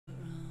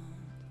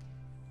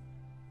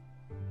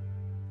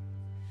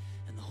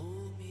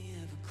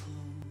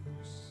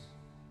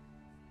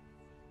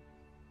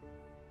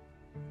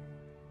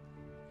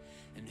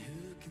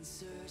can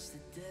search the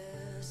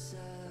depths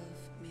of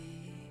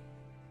me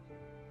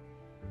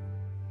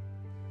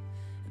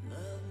and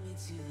love me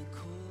to the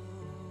core.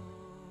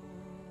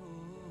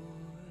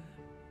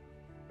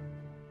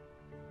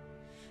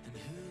 And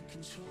who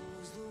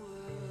controls the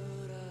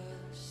world I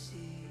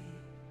see?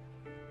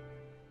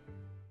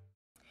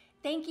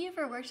 Thank you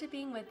for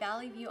worshiping with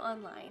Valley View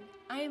Online.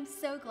 I am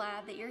so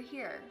glad that you're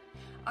here.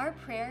 Our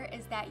prayer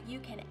is that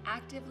you can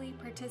actively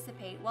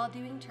participate while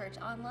doing church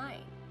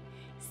online.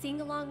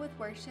 Sing along with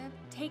worship,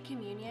 take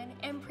communion,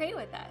 and pray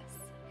with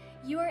us.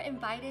 You are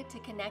invited to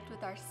connect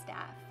with our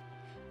staff.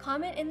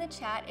 Comment in the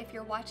chat if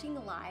you're watching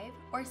live,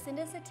 or send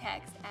us a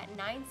text at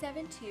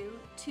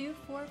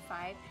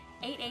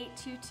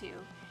 972-245-8822,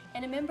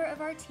 and a member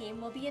of our team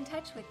will be in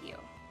touch with you.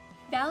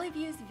 Valley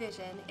View's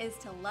vision is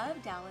to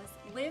love Dallas,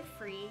 live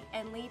free,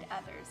 and lead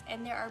others,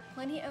 and there are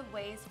plenty of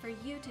ways for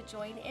you to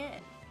join in.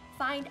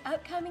 Find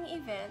upcoming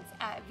events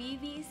at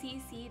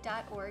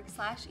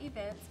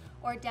vvcc.org/events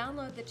or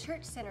download the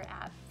Church Center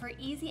app for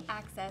easy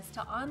access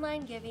to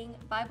online giving,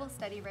 Bible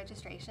study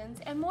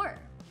registrations, and more.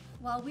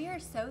 While we are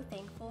so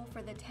thankful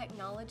for the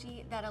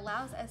technology that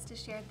allows us to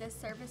share this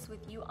service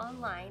with you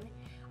online,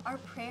 our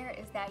prayer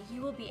is that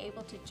you will be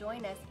able to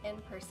join us in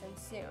person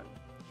soon.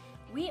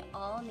 We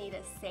all need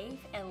a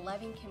safe and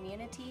loving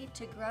community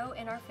to grow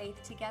in our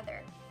faith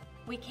together.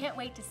 We can't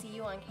wait to see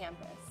you on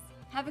campus.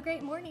 Have a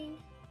great morning.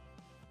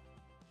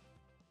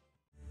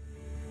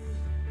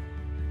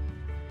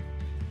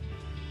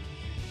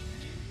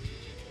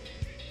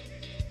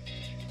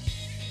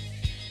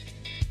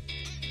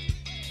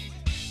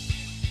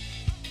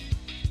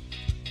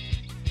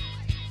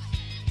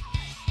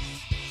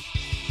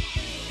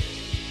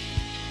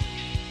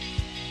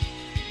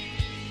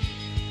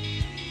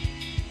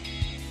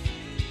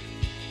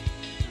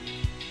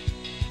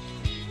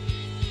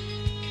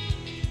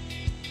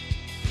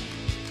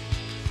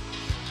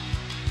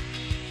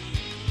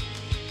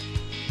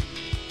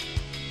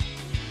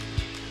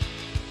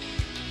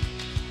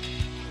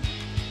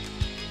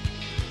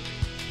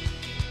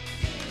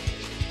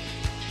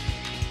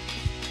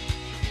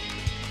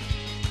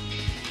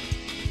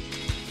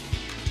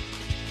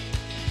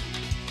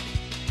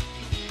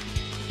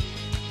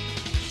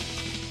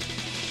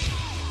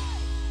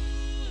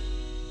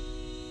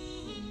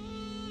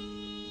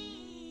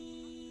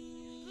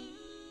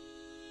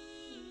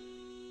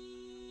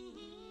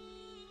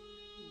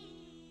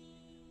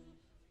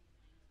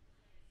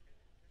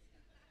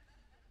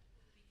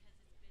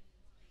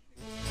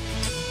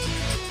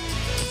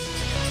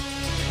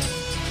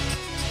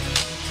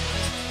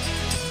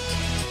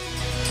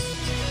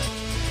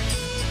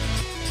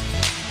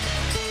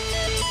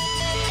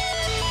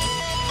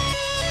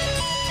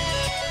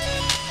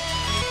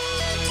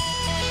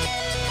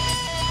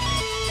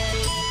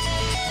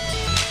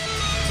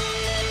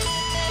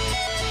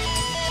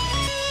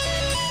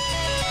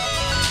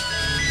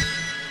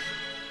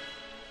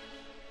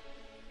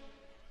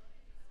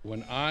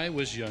 When I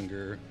was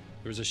younger,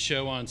 there was a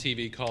show on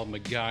TV called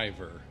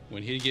MacGyver,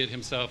 when he'd get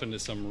himself into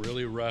some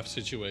really rough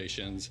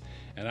situations.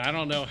 And I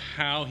don't know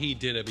how he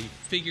did it, but he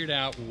figured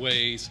out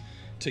ways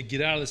to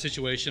get out of the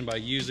situation by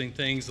using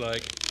things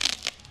like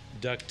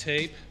duct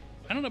tape.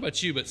 I don't know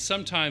about you, but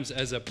sometimes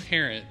as a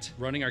parent,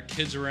 running our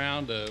kids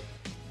around to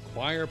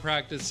choir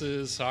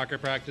practices, soccer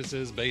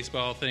practices,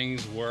 baseball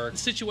things, work,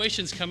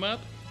 situations come up,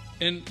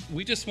 and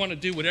we just want to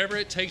do whatever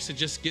it takes to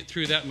just get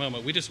through that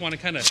moment. We just want to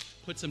kind of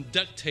put some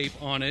duct tape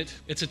on it.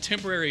 It's a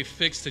temporary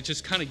fix to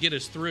just kind of get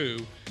us through,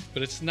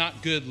 but it's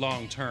not good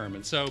long term.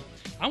 And so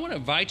I want to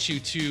invite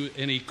you to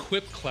an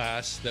Equip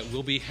class that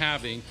we'll be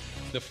having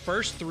the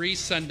first 3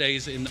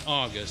 Sundays in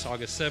August,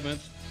 August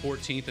 7th,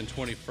 14th, and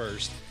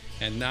 21st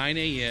at 9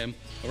 a.m. And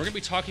we're going to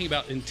be talking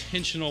about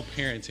intentional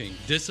parenting,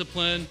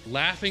 discipline,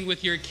 laughing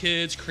with your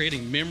kids,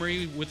 creating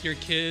memory with your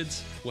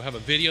kids. We'll have a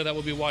video that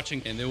we'll be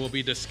watching, and then we'll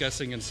be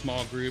discussing in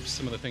small groups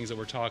some of the things that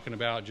we're talking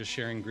about, just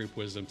sharing group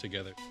wisdom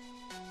together.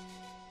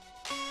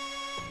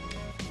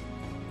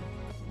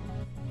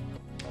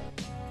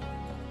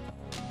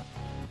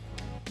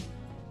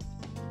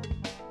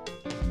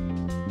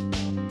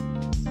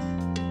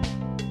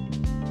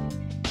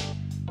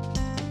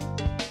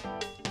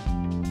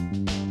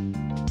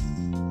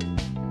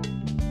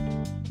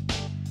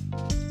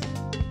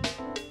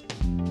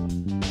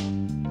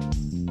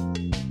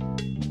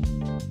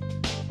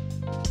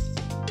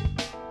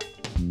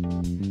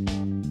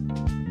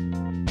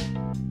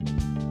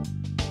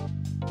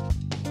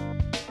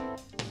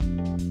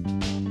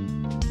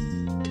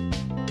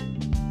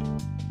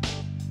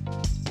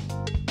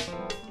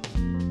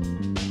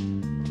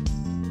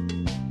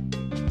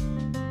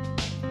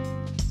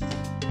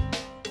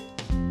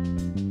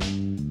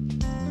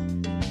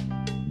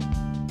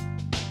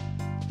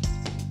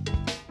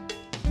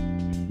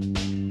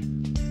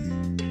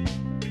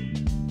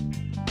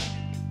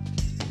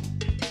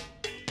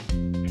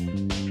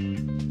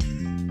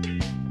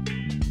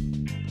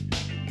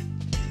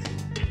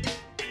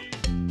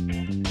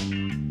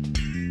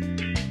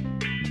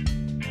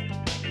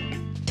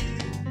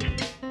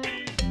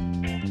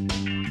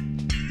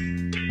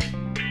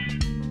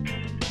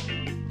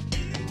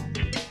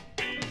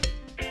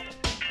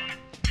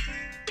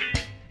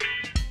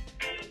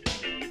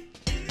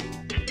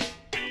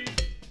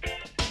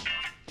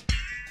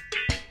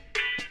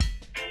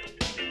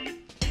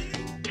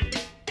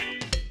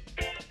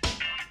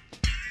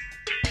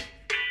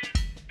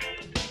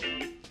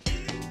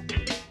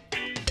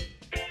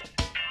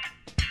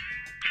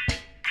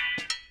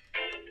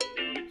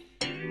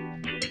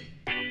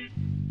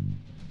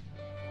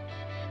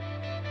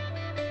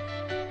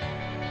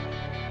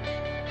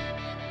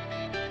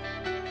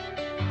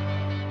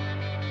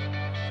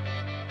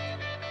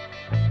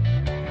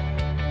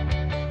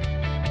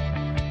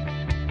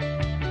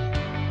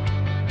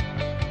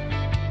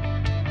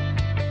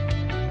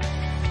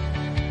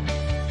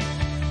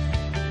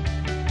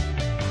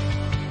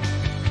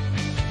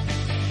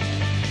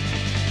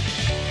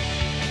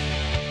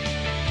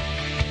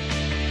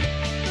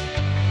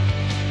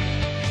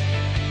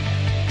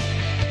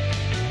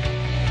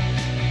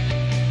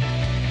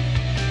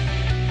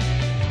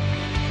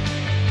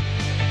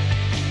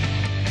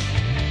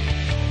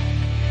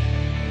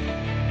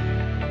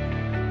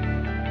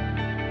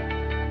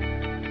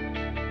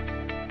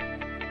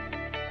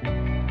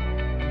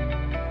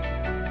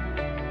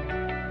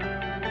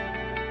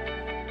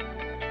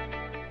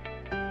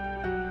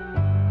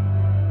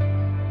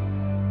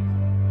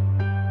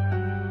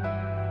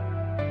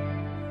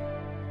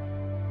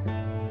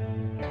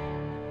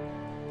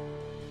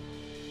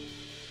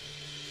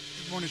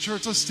 morning.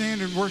 Church, let's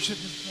stand and worship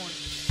this morning.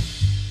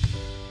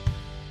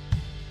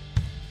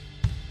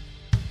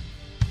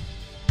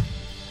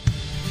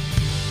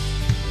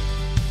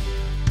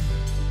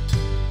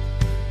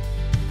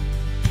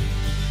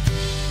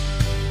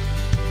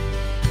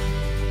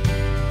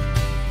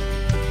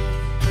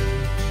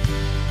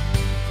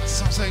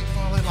 Some say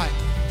falling like.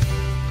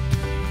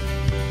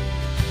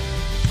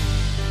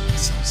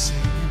 Some say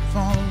you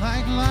fall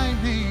like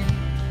lightning.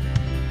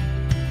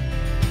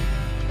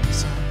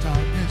 Some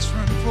darkness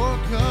run for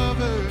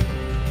cover.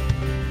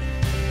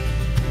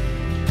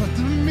 But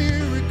the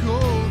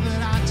miracle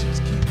that I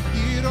just can't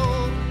get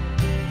over,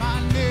 my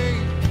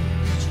name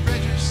is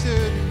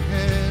registered in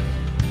heaven.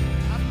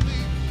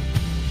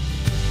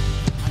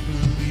 I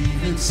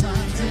believe in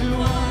signs and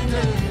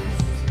wonders.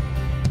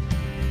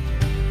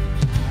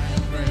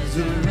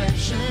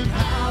 Resurrection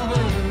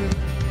power,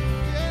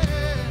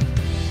 yeah.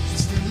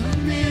 It's still a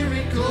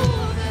miracle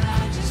that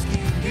I just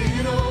can't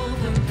get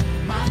over.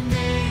 My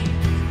name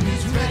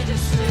is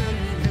registered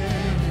in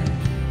heaven.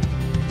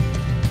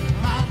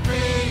 My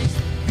praise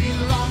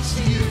belongs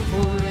to you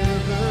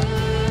forever.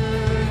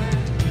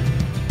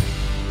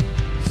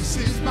 This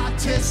is my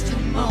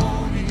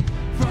testimony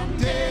from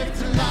death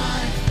to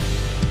life.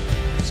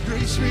 'Cause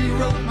grace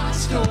rewrote my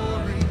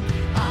story.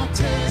 I'll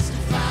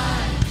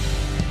testify.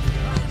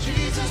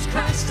 Jesus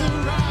Christ the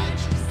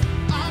righteous,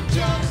 I'm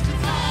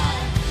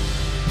justified.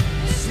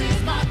 This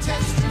is my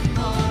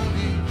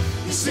testimony.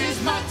 This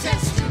is my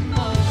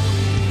testimony.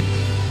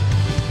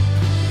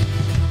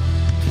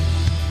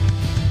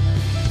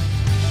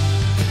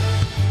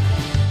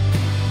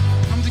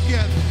 Come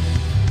together.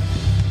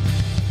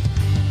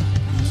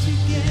 Come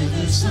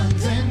together,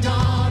 sons and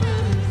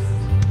daughters.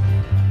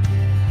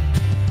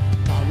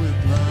 Bought with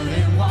blood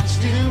and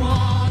washed in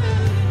water.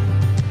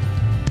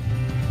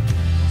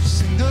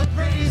 Sing the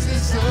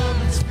praises of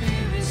the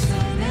Spirit,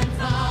 Son and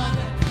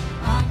Father.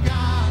 Our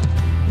God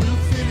will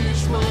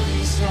finish what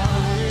He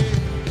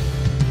started.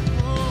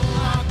 Oh,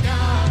 our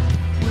God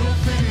will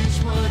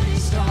finish what He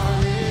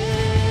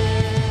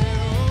started.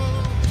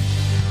 Oh,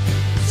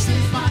 this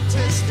is my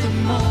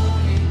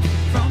testimony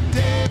from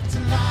death to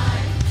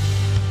life.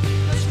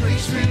 'Cause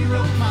grace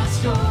rewrote my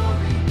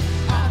story.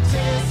 I'll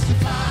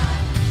testify.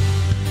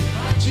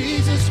 By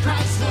Jesus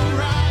Christ the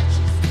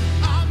righteous,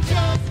 I'm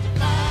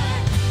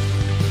justified.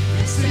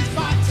 This is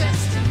my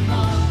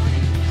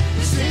testimony.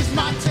 This is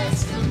my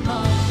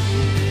testimony.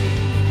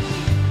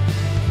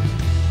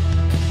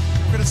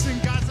 We're going to sing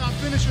God's Not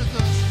Finished with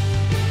us.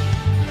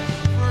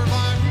 We're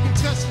alive, we can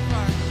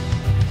testify.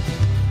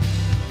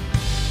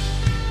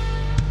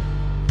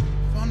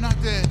 If I'm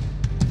not dead,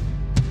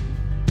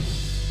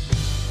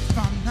 if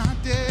I'm not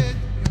dead,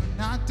 you're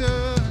not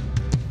done.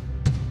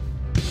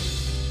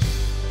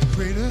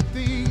 Greater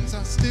things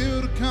are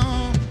still to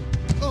come.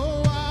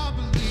 Oh, I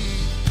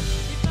believe.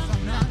 If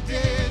I'm not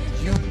dead,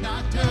 you're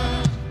not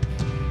done.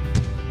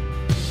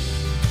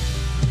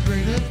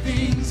 Greater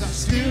things are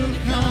still to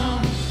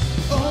come.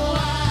 Oh, I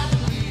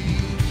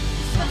believe.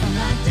 If I'm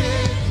not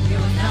dead,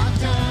 you're not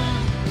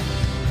done.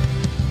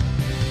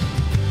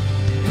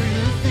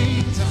 Greater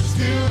things are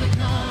still to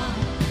come.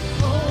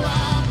 Oh, I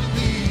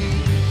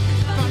believe.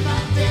 If I'm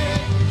not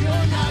dead,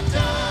 you're not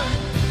done.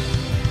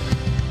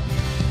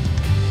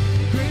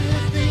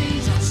 Greater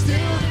things are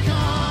still to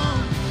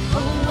come.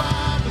 Oh, I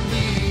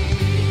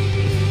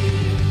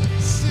believe.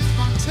 This is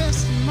my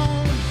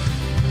testimony.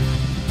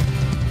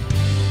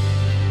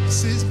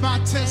 This is my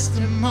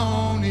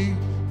testimony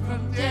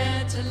from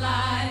death to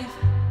life.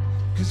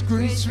 'Cause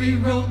grace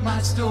rewrote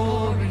my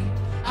story.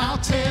 I'll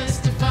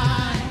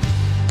testify.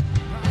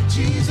 By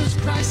Jesus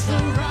Christ the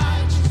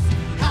righteous,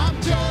 I'm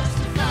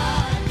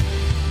justified.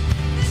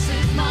 This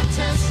is my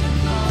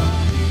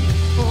testimony.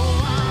 Oh,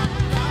 I'm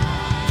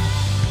alive.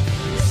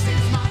 This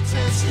is my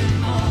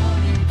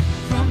testimony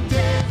from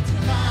death to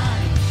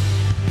life.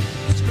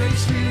 'Cause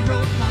grace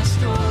rewrote my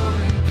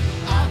story.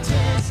 I'll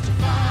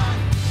testify.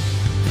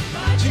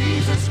 By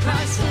Jesus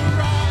Christ the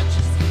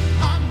righteous,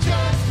 I'm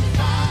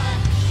justified.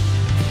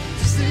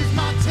 This is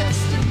my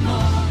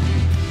testimony.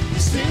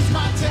 This is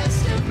my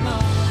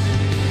testimony.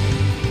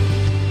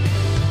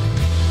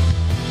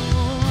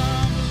 Oh,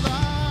 I'm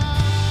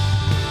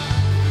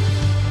alive.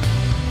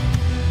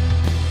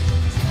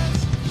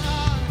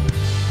 Testify.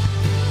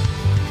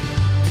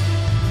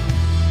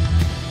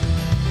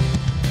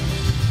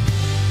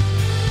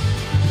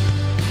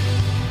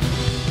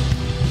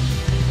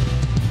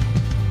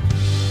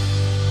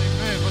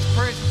 Amen. Let's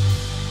praise Him.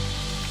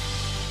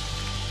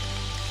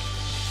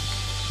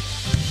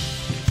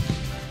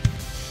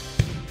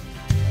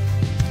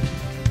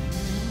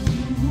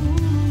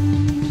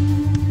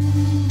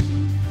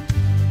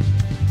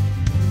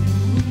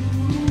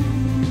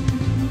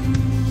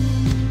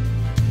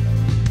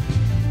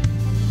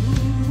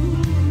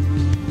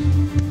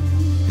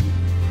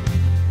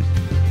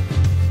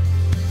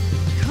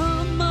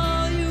 Come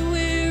all you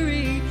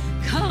weary,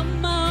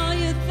 come all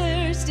you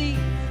thirsty,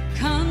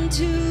 come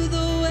to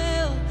the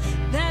well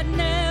that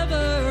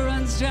never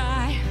runs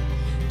dry.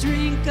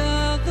 Drink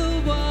of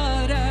the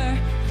water,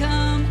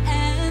 come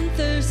and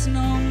thirst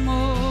no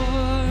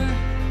more.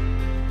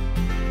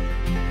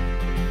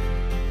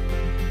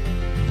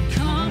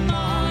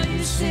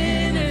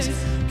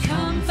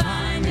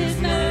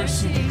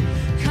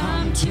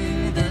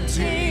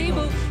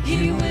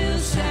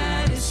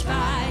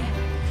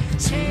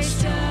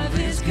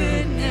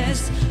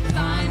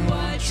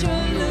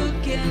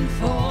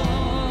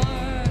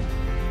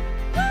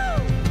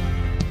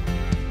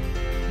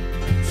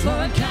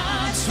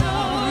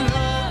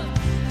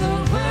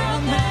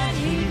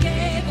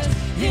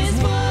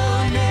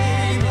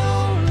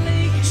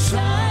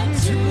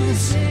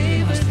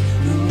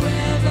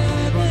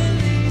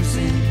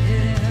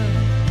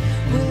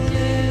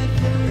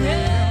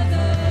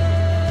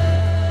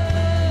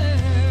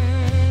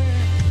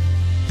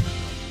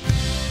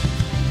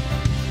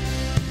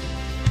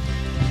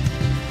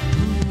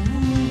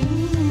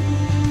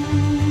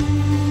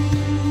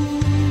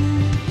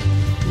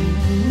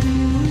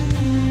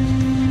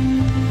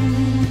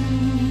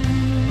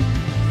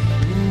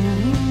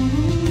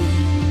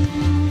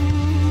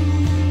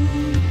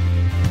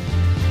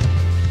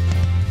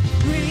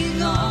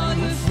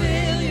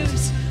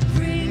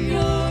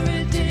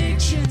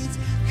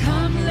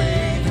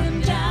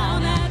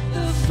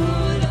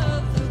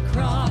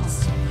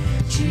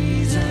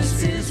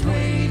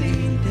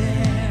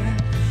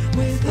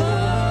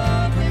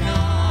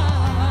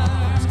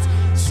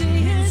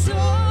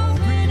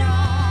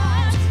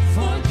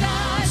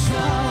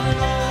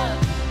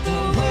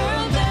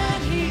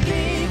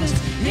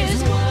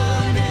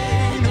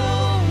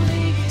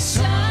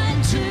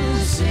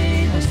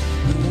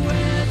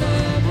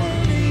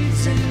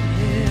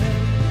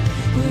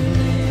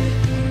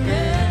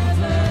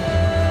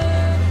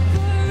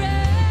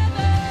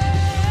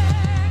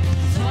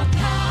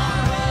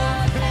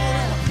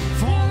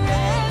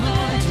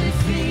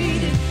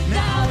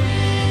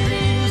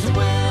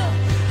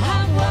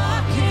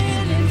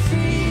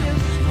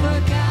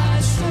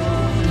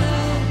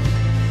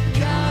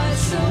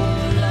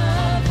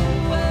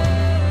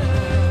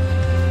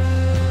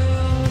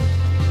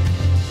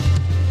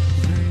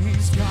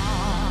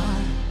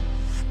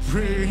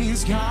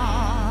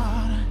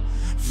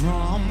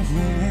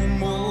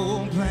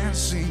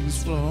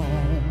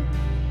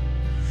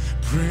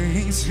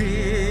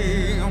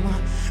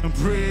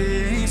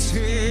 Praise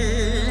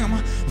Him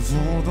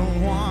for the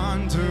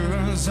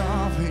wonders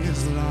of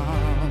His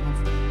love.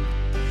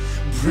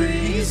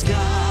 Praise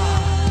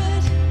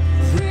God,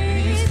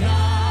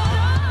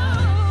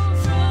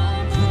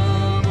 from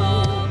whom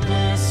all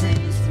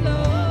blessings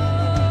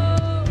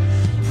flow.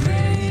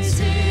 Praise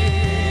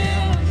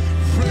Him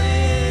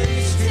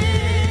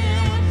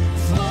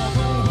for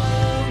the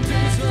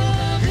wonders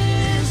of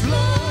His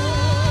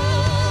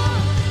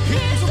love.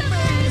 His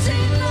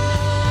amazing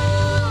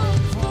love,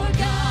 for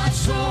God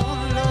so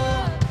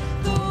loved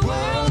the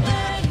world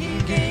that He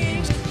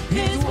gave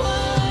His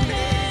one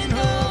and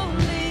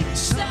only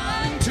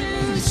Son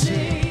to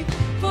save.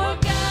 For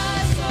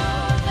God so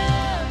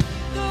loved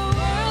the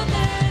world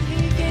that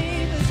He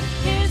gave us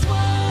His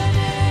one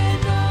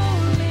and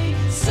only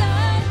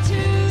Son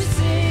to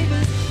save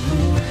us.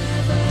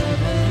 Whoever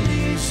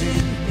believes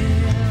in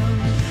Him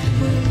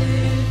will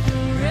live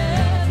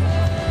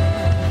forever,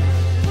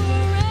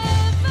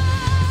 forever.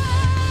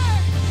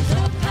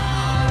 The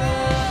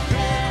power of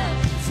hell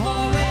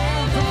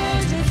forever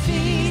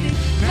defeated.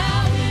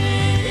 Now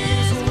it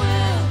is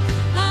well,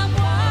 I'm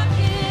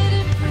walking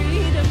in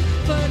freedom.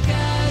 For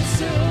God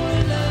so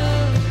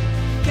loved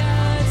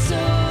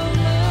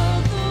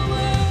the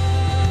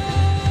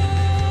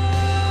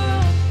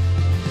world.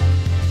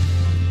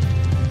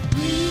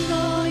 Bring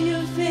all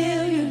your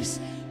failures,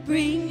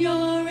 bring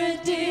your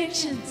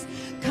addictions.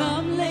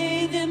 Come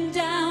lay them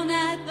down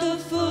at the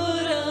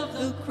foot of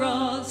the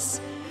cross.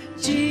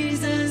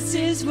 Jesus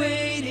is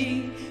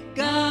waiting.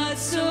 God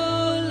so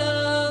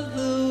loved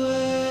the world.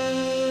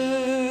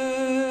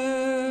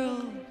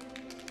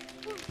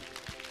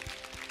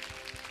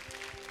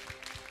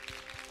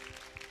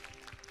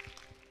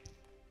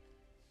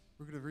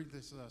 We're going to read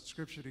this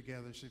scripture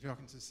together, so if y'all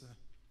can just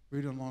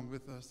read along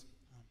with us.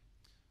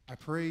 I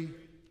pray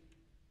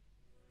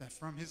that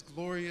from His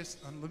glorious,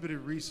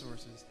 unlimited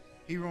resources,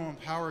 He will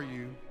empower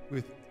you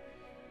with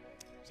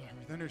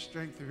inner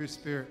strength through His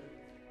Spirit.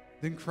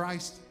 Then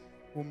Christ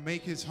will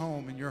make His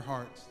home in your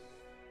hearts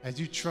as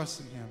you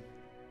trust in Him.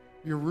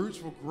 Your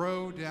roots will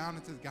grow down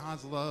into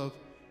God's love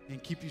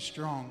and keep you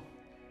strong.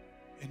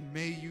 And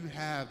may you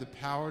have the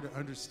power to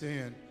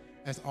understand,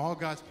 as all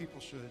God's people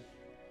should,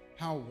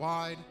 how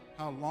wide,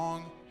 how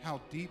long,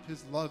 how deep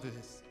His love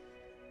is.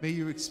 May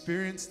you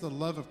experience the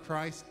love of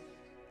Christ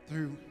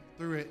through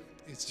it.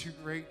 It's too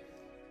great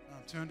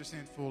to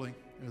understand fully.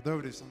 Or though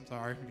it is, I'm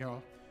sorry,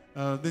 y'all.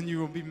 Then you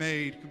will be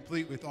made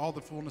complete with all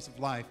the fullness of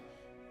life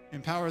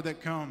and power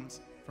that comes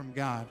from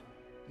God.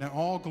 Now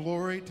all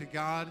glory to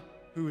God,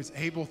 who is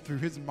able through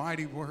His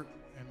mighty work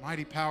and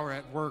mighty power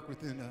at work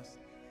within us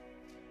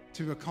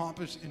to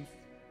accomplish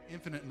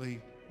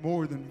infinitely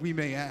more than we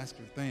may ask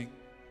or think.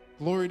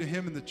 Glory to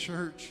Him in the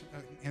church,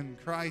 in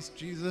Christ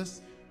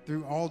Jesus,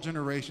 through all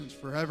generations,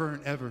 forever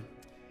and ever.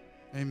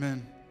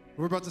 Amen.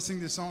 We're about to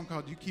sing this song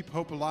called You Keep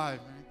Hope Alive.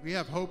 We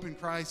have hope in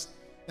Christ.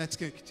 That's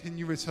a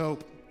continuous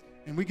hope.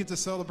 And we get to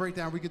celebrate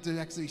that. We get to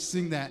actually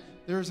sing that.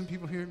 There are some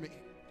people here,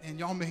 and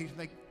y'all may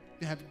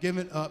have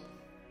given up.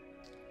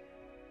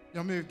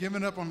 Y'all may have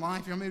given up on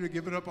life. Y'all may have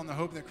given up on the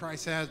hope that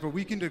Christ has. But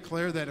we can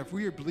declare that if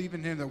we are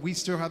believing Him, that we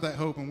still have that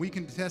hope. And we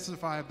can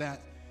testify of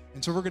that.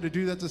 And so we're going to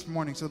do that this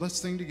morning. So let's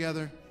sing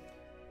together.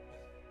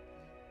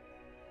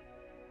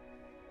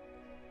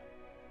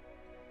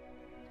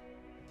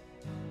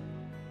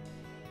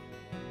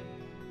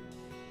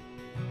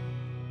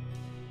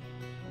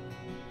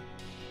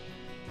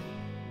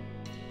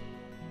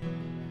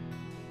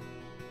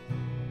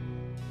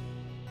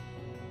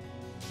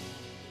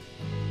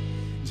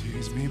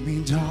 Days may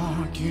be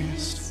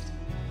darkest,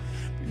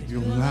 but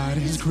your light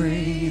is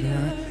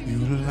greater. You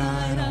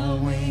light our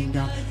way,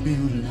 God, you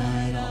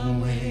light our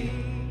way.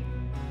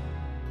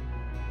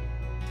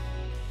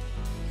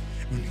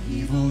 When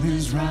evil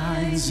is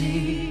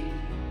rising,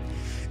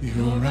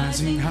 you're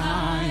rising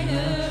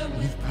higher,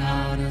 with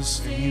power to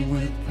save,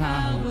 with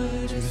power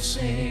to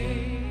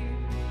save.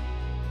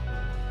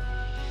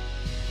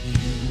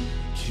 You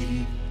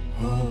keep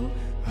hope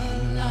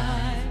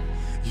alive.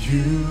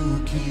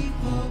 You keep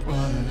hope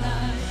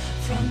alive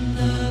from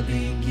the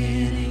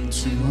beginning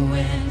to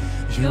end.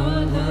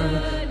 Your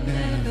word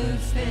never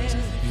fails.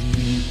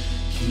 You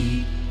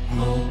keep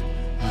hope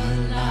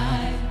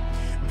alive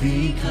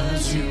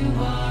because you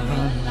are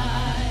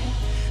alive.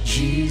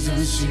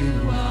 Jesus,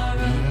 you are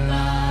alive.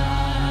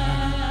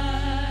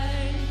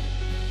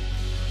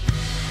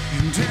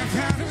 And death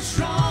had a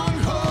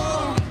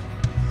stronghold.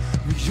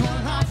 Your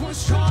life was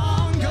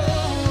stronger.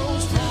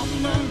 Rose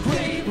from the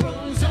grave,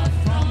 rose up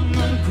from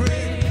the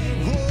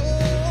grave.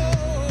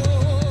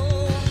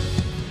 Oh,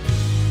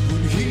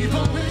 when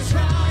evil is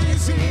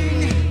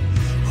rising,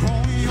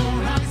 oh,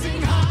 you're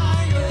rising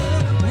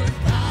higher. With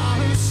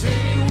power to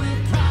save,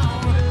 with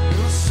power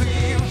to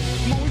save.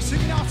 Come on, we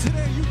sing it out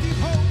today. You keep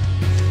hope.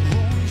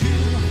 Oh, you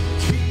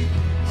keep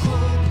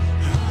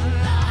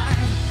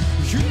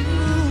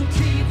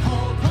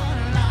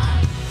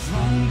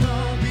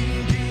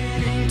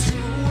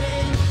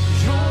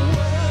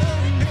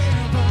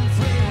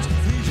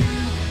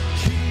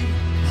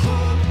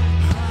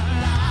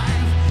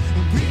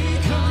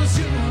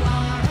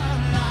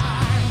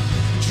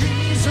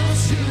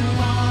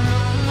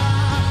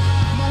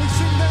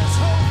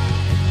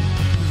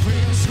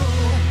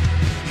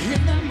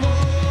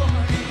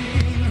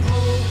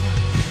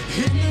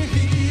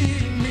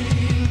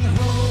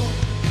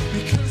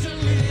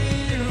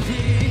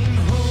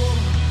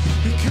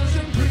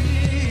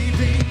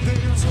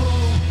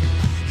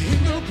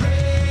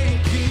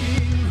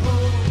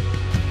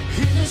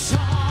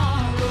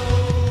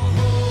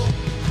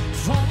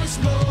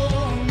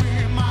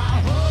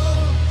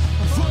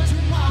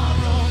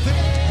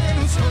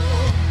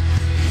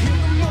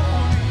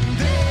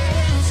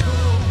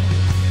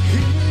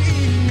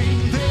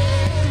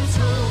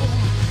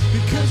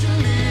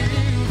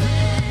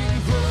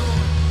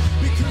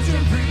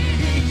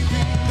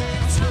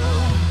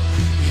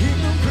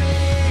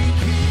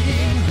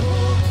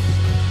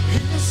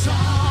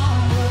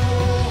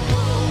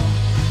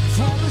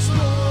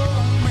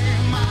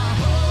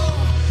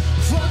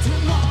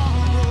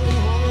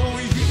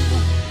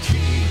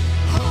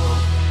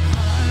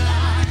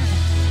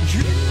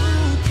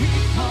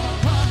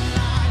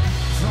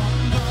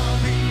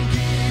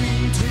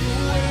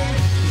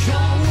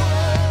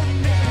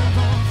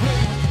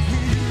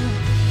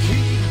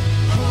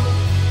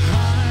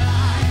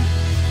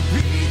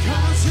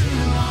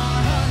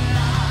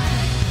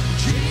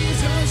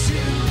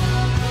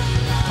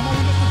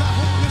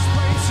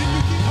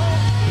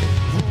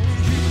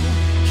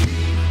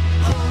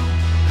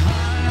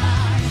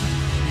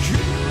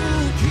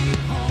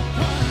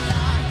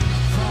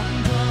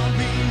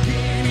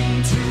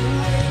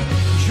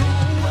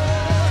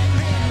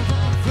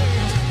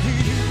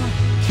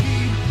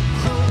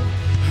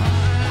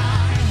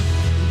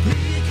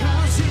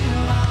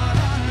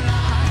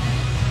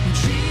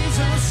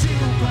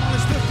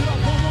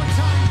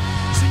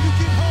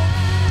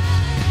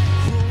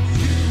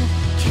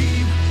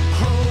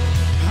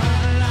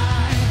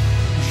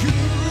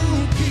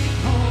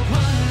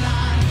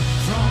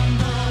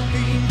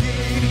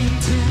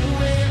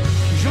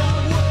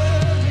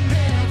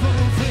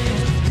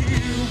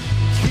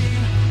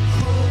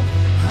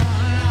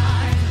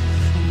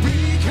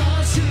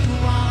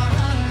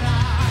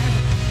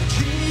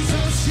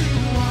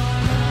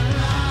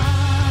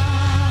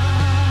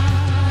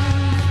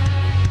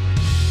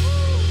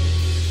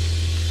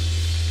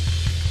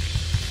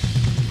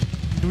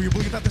Do you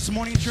believe that this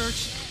morning,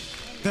 church?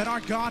 That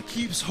our God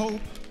keeps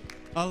hope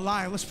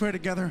alive. Let's pray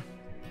together.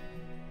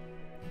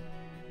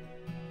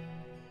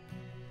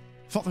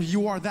 Father,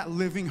 you are that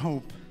living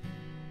hope.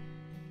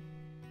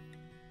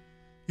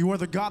 You are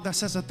the God that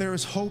says that there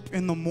is hope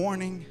in the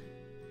morning,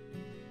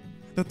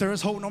 that there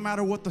is hope no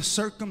matter what the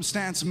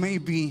circumstance may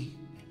be.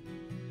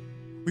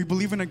 We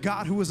believe in a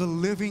God who is a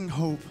living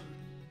hope,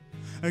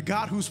 a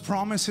God whose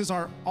promises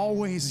are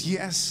always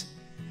yes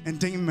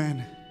and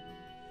amen.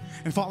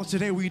 And Father,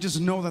 today we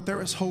just know that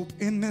there is hope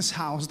in this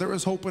house. There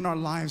is hope in our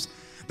lives.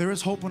 There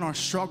is hope in our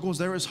struggles.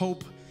 There is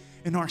hope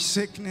in our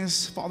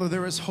sickness. Father,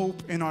 there is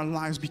hope in our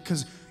lives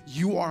because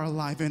you are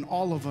alive in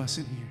all of us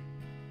in here.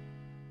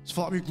 So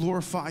Father, we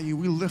glorify you.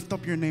 We lift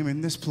up your name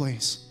in this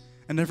place.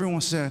 And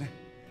everyone said,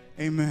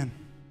 amen.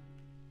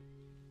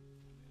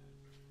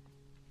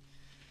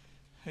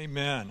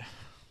 Amen.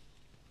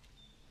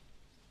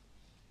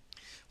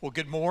 Well,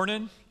 good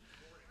morning.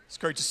 It's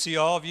great to see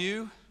all of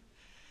you.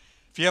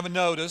 If you haven't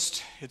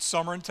noticed, it's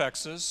summer in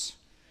Texas,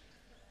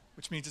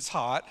 which means it's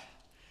hot.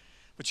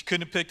 But you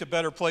couldn't have picked a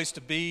better place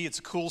to be. It's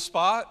a cool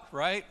spot,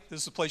 right? This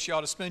is the place you ought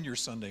to spend your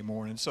Sunday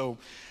morning. So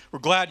we're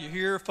glad you're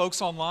here.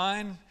 Folks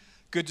online,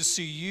 good to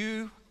see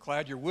you.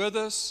 Glad you're with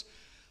us.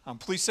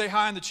 Please say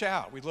hi in the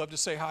chat. We'd love to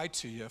say hi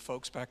to you.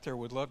 Folks back there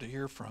would love to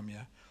hear from you.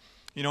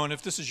 You know, and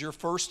if this is your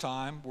first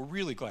time, we're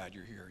really glad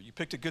you're here. You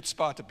picked a good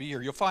spot to be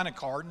here. You'll find a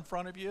card in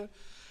front of you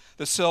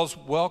that says,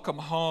 welcome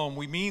home.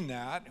 We mean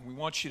that, and we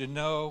want you to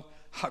know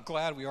how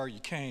glad we are you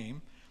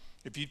came.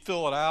 If you'd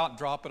fill it out and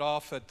drop it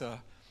off at the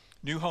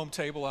new home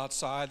table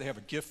outside, they have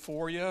a gift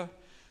for you.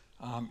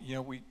 You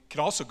know, we can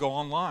also go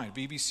online,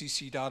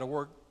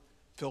 vbcc.org,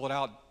 fill it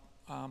out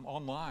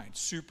online.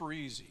 Super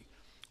easy.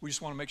 We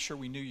just want to make sure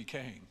we knew you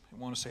came and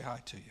want to say hi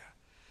to you.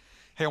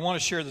 Hey, I want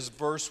to share this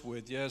verse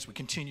with you as we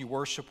continue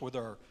worship with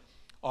our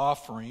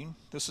offering.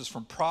 This is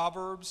from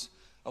Proverbs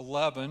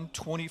 11,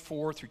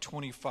 24 through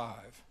 25.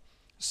 It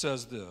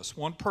says this,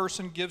 one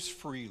person gives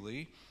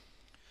freely,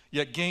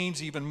 yet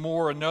gains even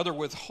more. Another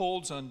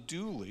withholds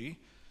unduly,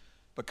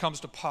 but comes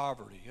to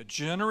poverty. A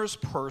generous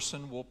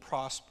person will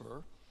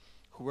prosper.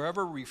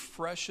 Whoever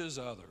refreshes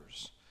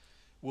others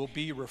will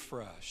be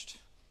refreshed.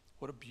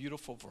 What a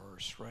beautiful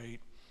verse, right?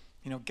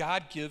 You know,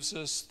 God gives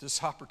us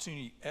this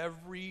opportunity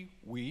every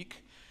week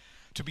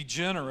to be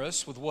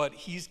generous with what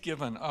he's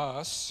given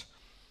us.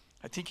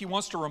 I think he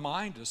wants to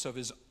remind us of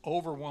his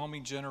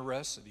overwhelming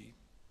generosity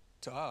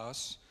to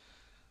us,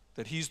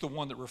 that he's the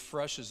one that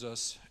refreshes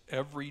us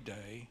every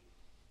day.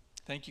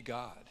 Thank you,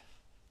 God.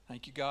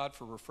 Thank you, God,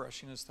 for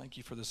refreshing us. Thank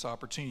you for this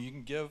opportunity. You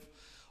can give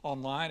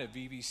online at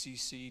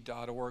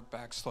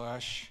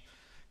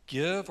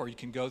vbcc.org/give, or you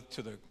can go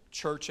to the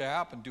church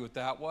app and do it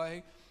that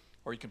way,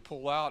 or you can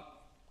pull out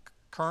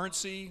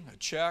currency, a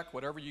check,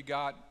 whatever you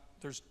got.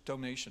 There's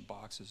donation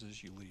boxes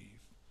as you leave.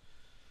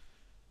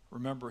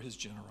 Remember his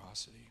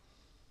generosity.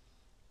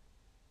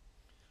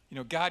 You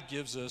know, God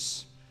gives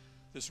us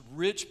this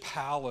rich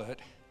palette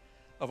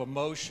of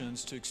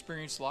emotions to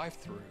experience life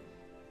through.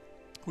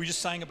 We just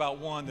sang about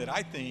one that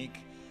I think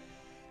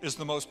is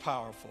the most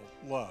powerful,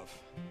 love.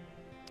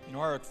 You know,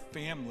 our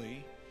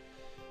family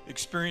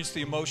experienced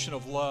the emotion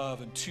of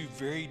love in two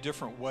very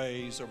different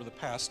ways over the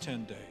past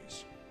 10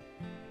 days.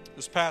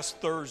 This past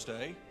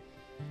Thursday,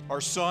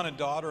 our son and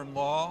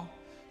daughter-in-law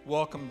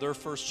welcomed their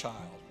first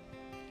child,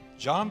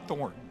 John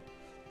Thornton.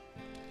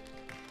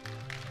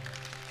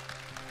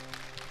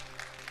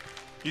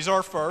 He's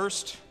our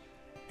first,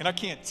 and I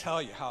can't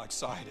tell you how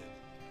excited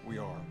we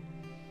are.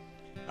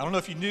 I don't know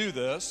if you knew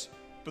this,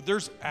 but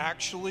there's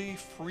actually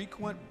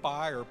frequent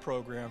buyer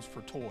programs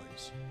for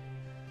toys.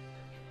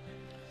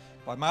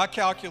 By my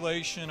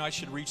calculation, I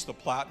should reach the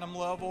platinum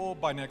level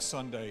by next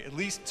Sunday, at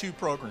least 2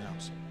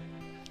 programs.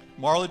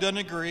 Marley doesn't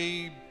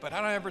agree, but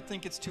I don't ever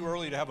think it's too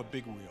early to have a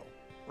big wheel,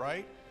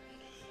 right?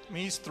 I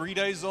mean, he's 3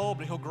 days old,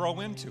 but he'll grow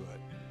into it.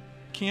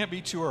 Can't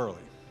be too early.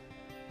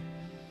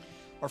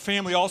 Our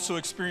family also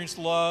experienced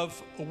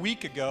love a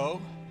week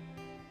ago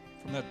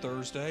from that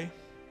Thursday,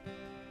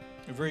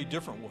 in a very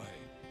different way.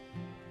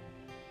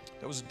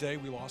 That was the day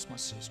we lost my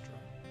sister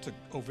to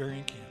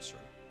ovarian cancer.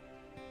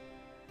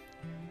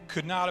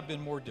 Could not have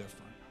been more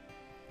different.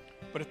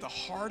 But at the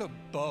heart of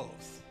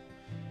both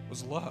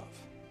was love.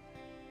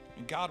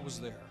 And God was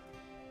there.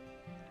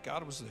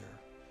 God was there,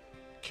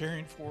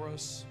 caring for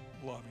us,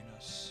 loving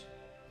us.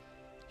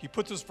 He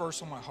put this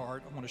verse on my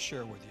heart I want to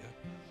share with you.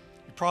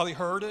 You probably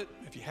heard it.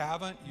 If you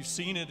haven't, you've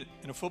seen it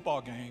in a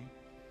football game.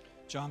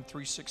 John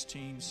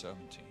 3:16,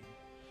 17.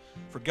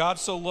 For God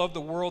so loved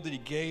the world that he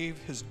gave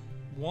his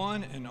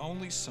one and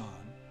only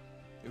Son,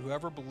 that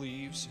whoever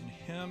believes in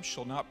him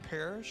shall not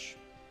perish,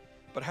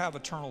 but have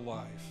eternal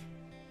life.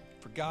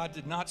 For God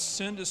did not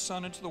send his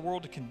Son into the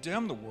world to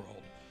condemn the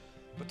world,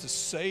 but to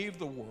save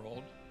the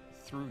world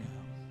through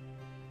him.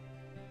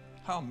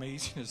 How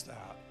amazing is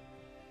that?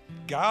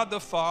 God the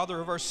Father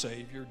of our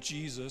Savior,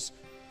 Jesus,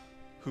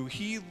 who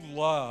he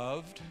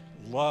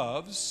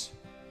loves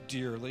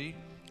dearly,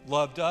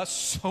 loved us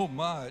so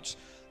much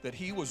that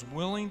he was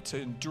willing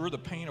to endure the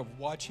pain of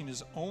watching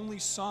his only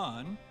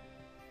Son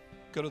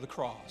go to the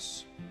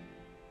cross?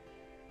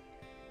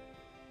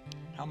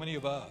 How many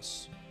of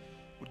us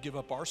would give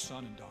up our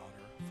son and daughter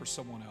for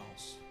someone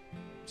else?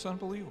 It's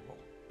unbelievable.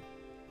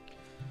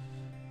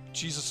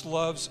 Jesus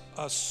loves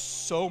us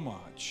so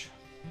much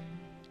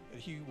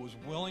that he was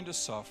willing to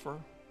suffer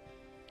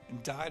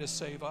and die to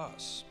save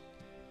us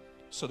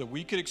so that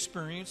we could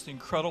experience the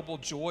incredible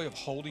joy of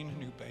holding a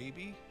new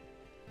baby,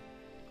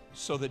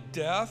 so that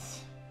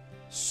death,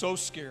 so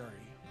scary,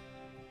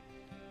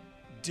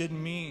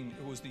 didn't mean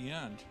it was the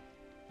end.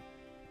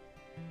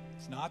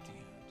 It's not the end.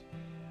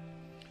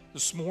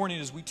 This morning,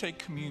 as we take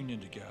communion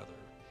together,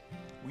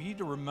 we need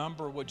to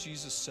remember what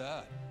Jesus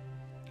said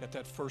at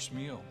that first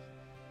meal.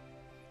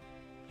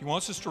 He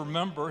wants us to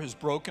remember his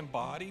broken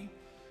body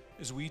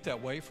as we eat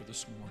that wafer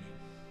this morning.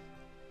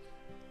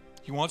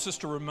 He wants us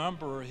to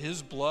remember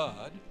his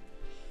blood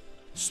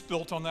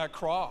spilt on that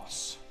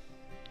cross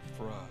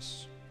for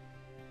us.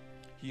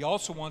 He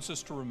also wants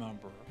us to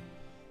remember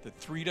that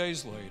 3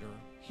 days later,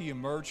 he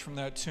emerged from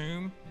that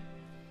tomb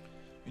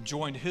and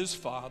joined his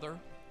Father,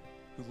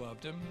 who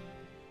loved him,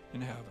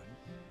 in heaven.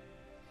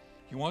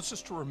 He wants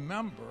us to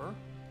remember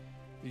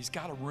that he's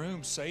got a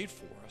room saved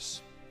for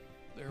us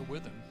there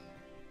with him.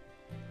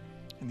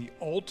 In the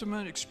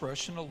ultimate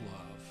expression of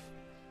love,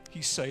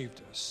 he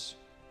saved us.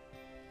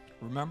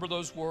 Remember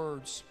those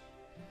words: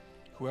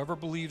 whoever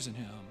believes in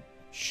him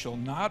shall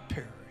not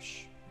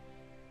perish,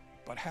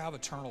 but have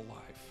eternal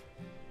life.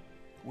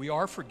 We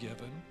are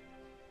forgiven,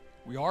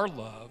 we are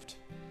loved,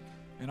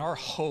 and our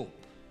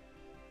hope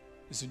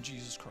is in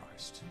Jesus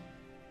Christ.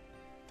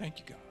 Thank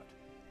you, God.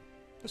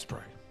 Let's pray.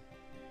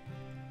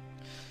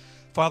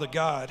 Father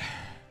God,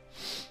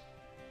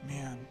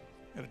 man,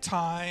 at a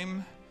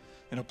time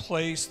in a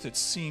place that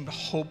seemed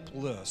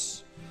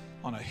hopeless,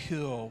 on a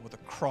hill with a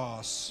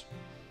cross,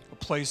 a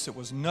place that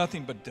was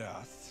nothing but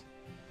death,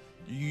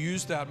 you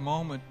used that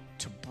moment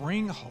to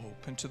bring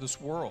hope into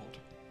this world.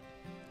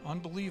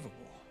 Unbelievable.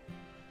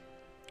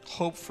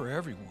 Hope for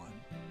everyone,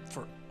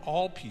 for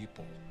all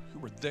people who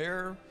were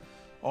there,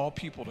 all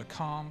people to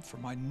come, for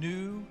my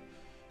new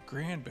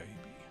grandbaby.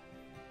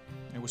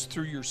 And it was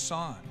through your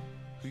son,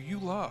 who you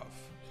love,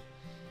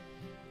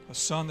 a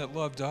son that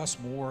loved us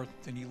more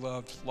than he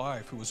loved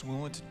life, who was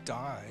willing to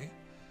die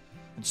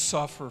and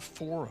suffer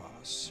for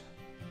us.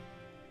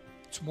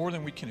 It's more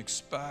than we can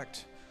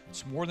expect.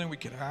 It's more than we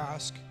could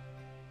ask,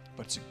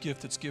 but it's a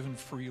gift that's given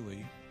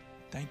freely.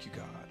 Thank you,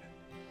 God.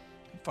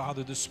 And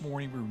Father, this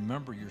morning we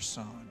remember your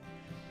son.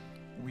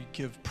 We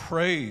give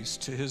praise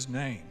to his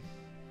name.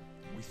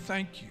 We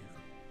thank you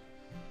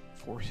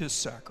for his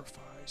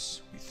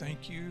sacrifice. We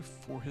thank you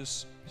for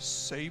his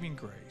saving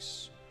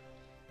grace.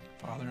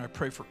 Father, and I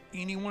pray for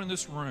anyone in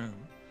this room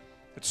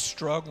that's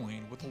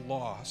struggling with a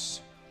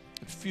loss,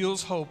 that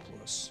feels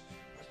hopeless.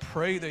 I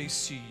pray they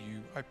see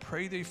you. I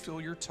pray they feel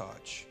your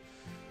touch.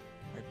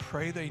 I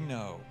pray they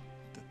know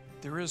that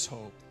there is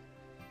hope.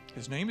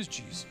 His name is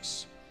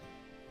Jesus,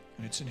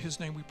 and it's in his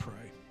name we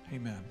pray.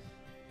 Amen.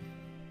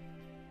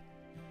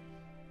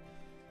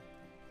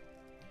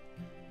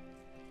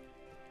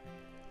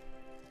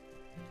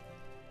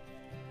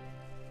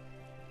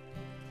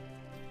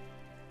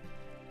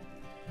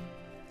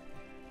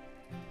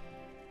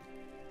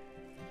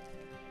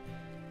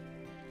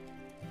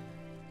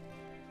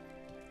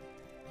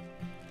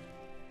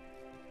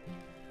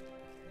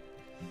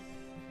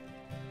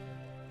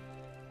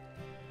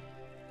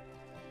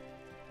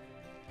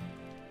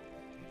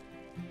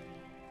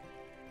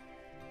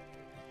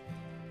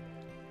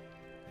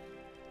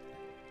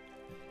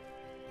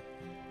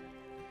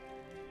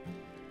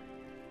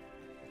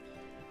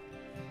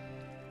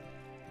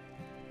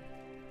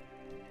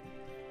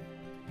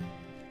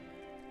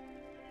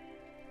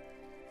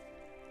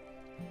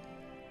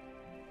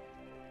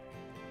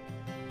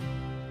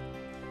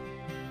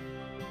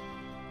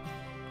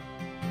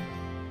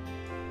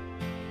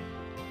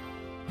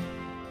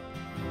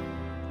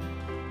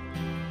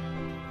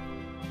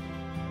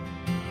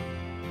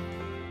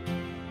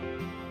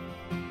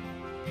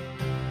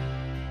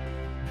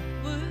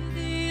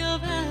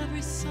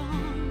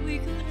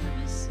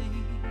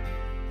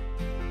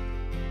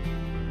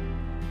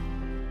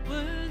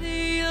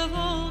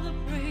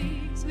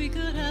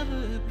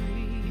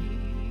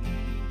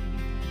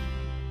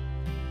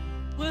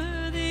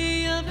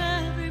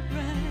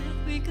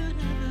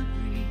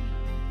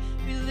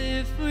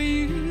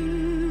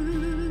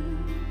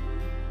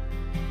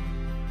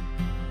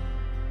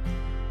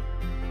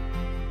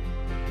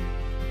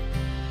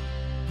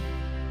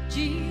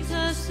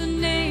 Jesus, the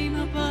name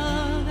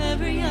above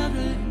every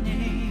other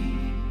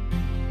name.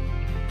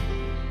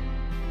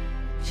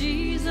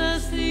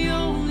 Jesus, the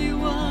only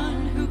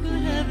one who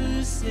could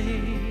ever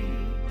save.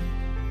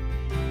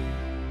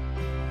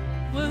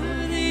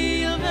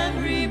 Worthy of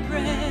every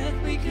breath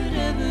we could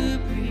ever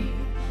breathe.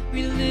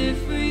 We live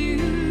for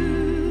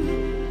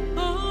you.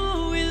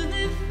 Oh, we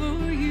live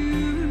for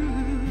you.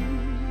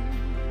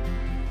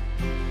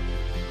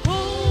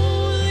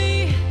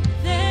 Holy,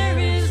 there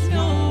is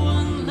no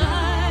one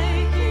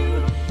like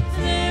you.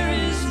 There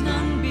is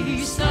none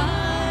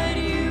beside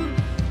you.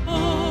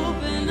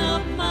 Open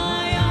up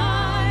my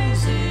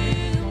eyes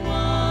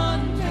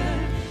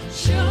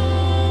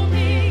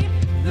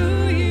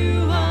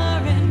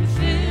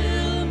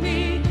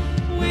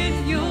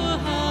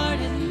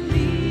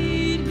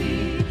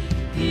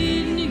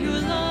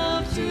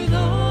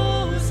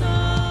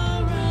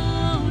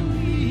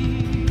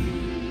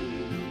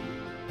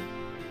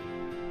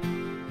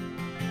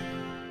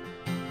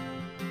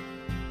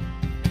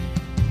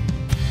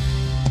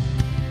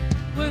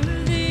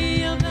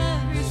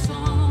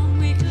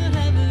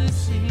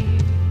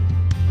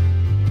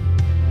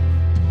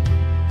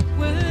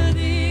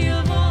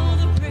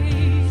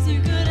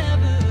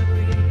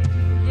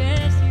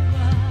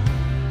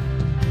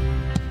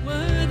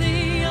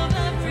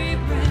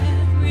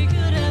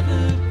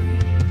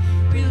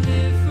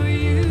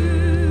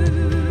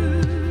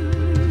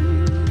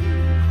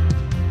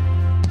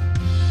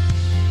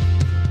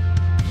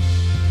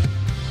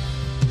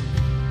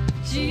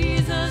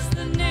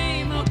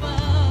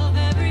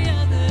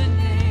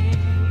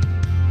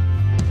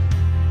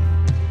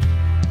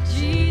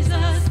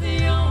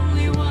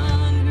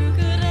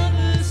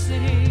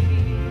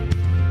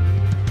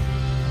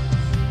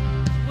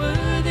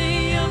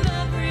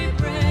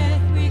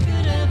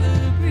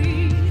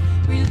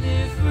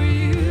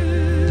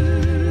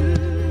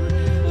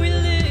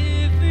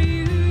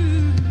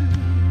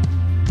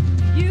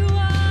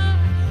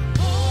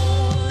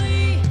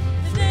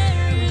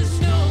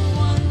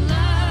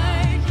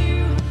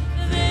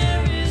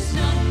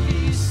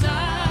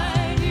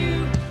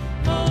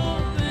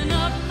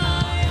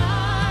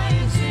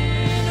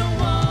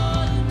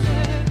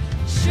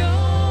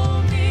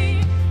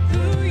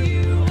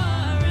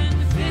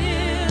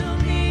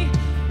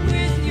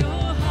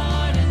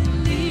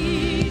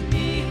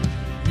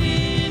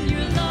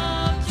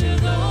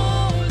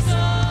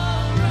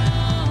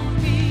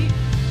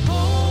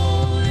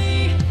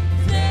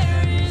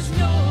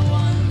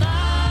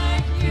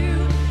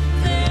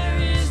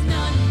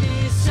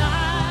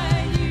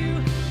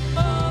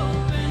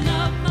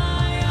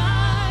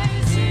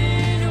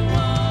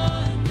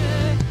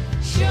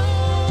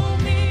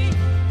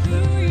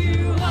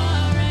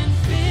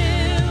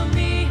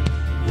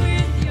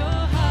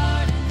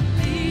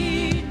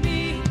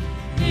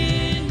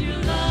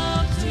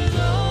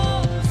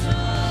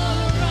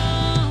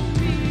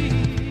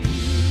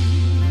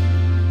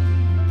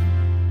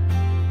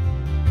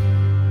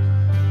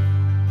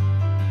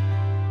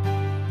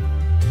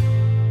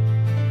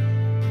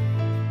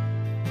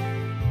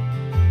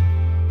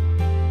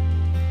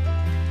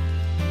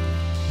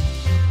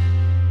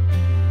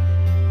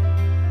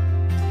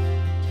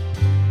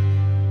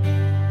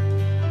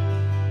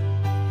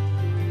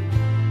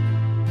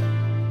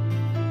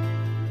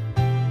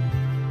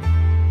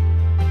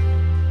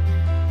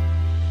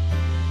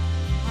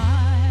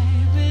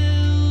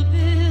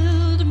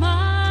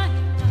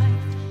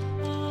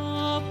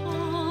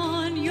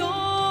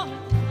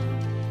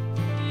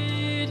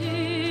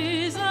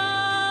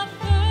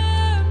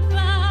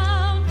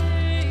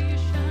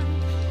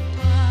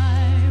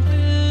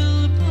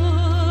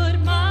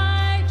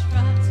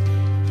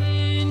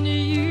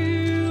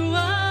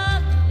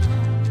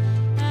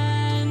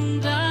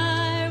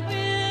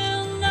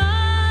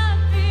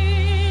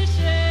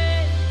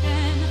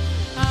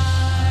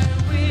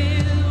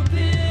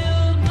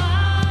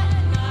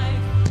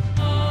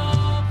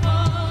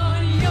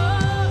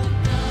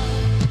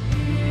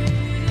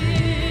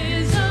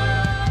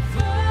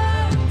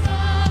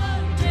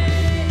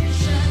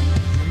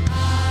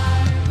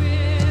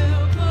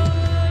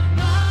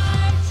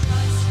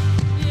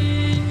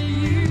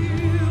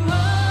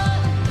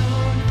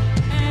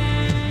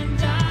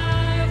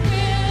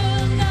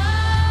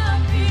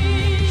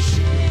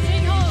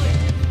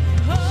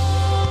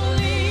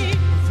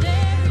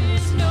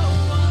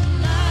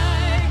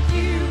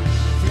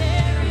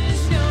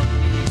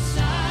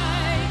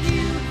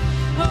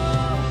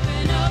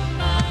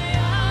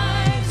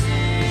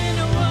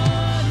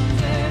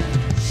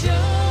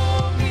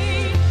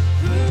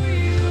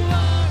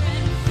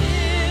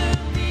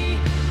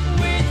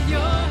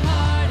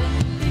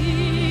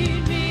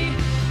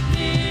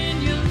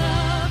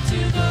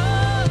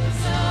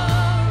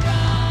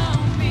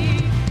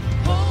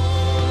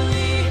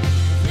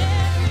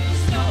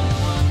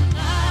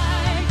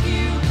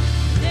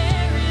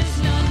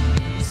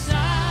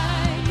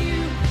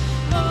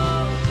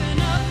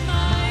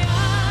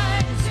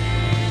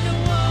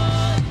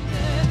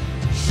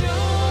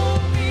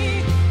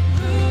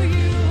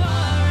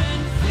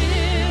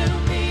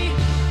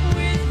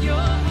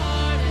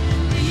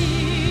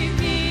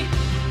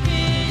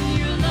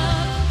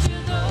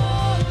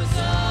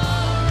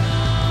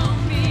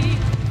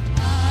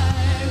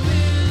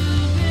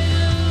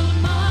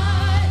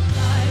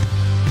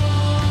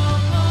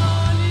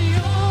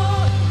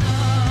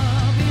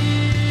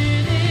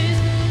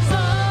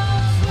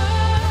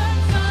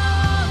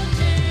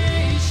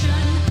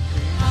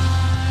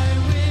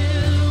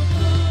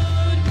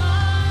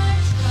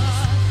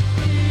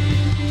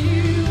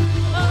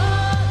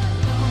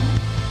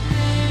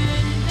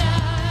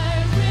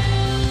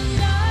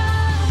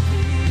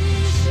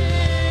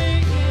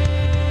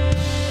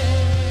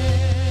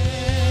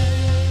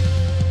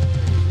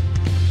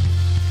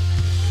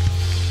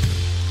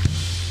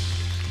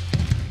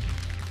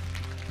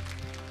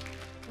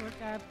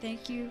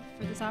thank you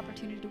for this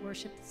opportunity to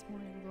worship this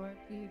morning, Lord.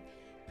 We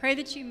pray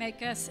that you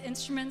make us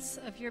instruments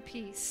of your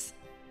peace.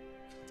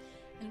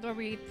 And Lord,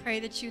 we pray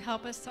that you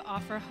help us to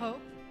offer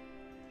hope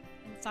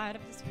inside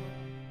of this world.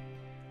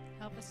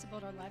 Help us to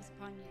build our lives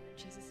upon you. In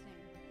Jesus' name,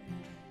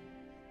 amen.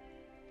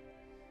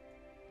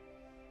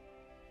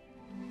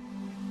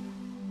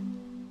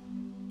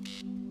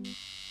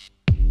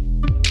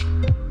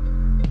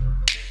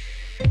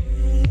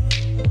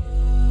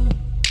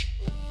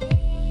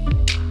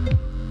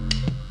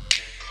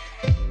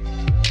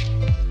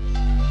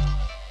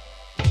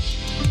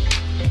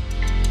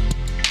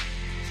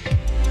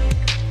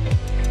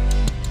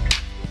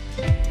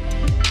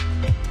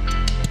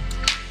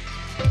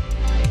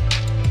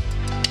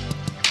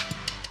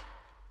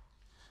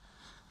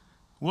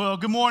 Well,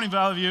 good morning,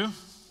 Valley View.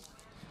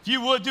 If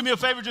you would, do me a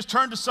favor, just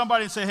turn to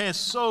somebody and say, hey, it's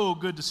so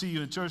good to see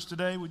you in church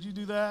today. Would you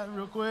do that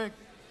real quick?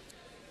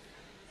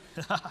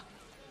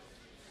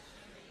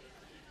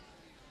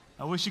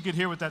 I wish you could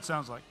hear what that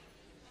sounds like.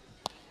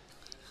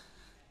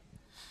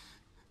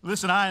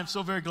 Listen, I am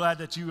so very glad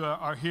that you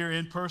are here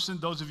in person,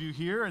 those of you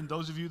here and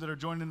those of you that are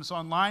joining us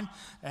online.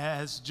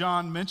 As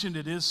John mentioned,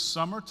 it is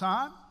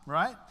summertime,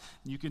 right?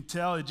 You can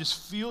tell it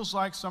just feels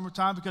like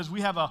summertime because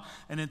we have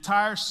an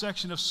entire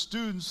section of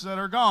students that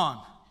are gone,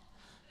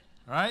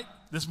 right?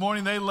 This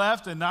morning they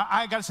left, and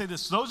I got to say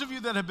this. Those of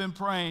you that have been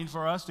praying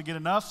for us to get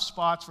enough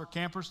spots for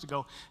campers to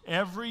go,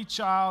 every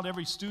child,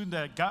 every student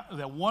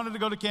that wanted to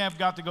go to camp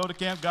got to go to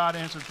camp. God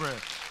answered prayer.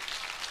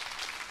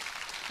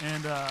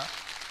 And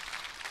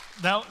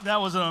that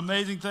was an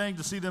amazing thing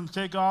to see them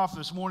take off.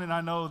 This morning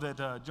I know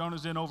that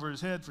Jonah's in over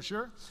his head for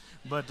sure,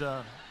 but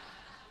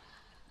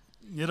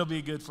it'll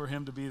be good for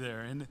him to be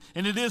there. And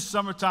it is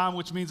summertime,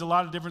 which means a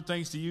lot of different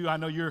things to you. I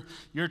know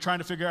you're trying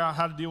to figure out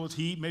how to deal with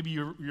heat. Maybe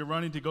you're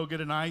running to go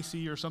get an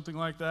icy or something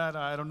like that.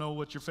 I don't know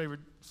what your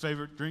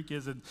favorite drink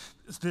is at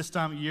this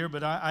time of year,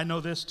 but I know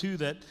this too,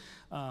 that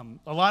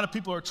a lot of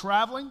people are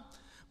traveling,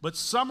 but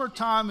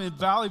summertime in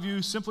Valley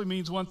View simply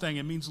means one thing.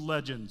 It means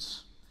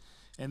legends.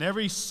 And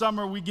every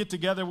summer we get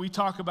together, we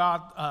talk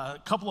about a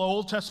couple of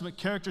Old Testament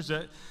characters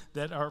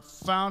that are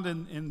found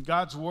in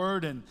God's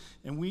Word. And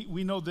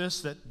we know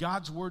this, that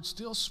God's Word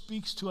still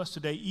speaks to us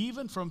today,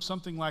 even from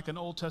something like an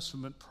Old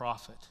Testament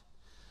prophet.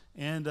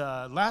 And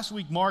last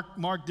week,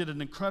 Mark did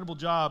an incredible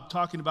job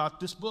talking about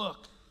this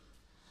book,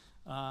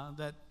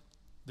 that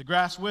the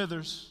grass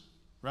withers,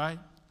 right?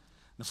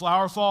 The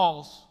flower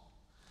falls,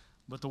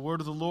 but the word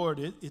of the Lord,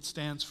 it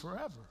stands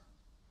forever.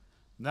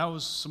 And that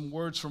was some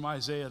words from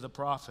Isaiah the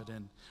prophet.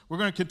 And we're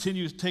going to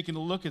continue taking a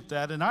look at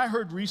that. And I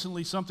heard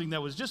recently something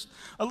that was just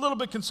a little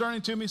bit concerning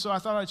to me, so I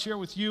thought I'd share it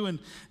with you. And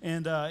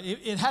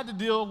it had to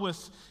deal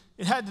with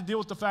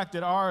the fact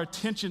that our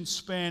attention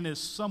span is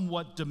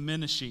somewhat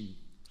diminishing.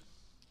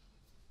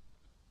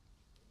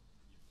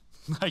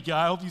 Like,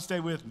 I hope you stay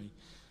with me.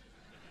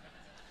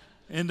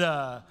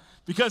 And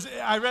because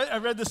I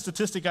read this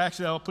statistic,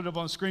 actually, I'll put it up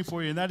on the screen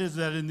for you, and that is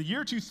that in the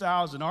year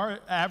 2000, our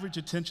average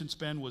attention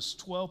span was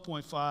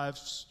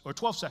 12.5 or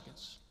 12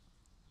 seconds.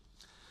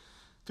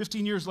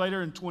 15 years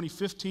later, in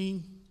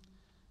 2015,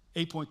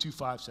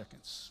 8.25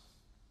 seconds.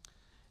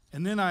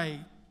 And then I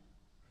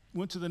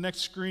went to the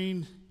next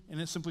screen, and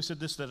it simply said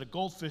this, that a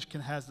goldfish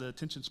has the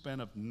attention span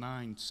of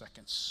 9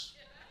 seconds.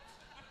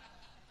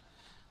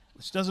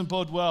 Which doesn't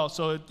bode well.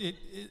 So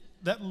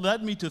that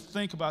led me to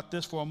think about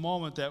this for a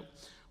moment, that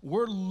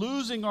we're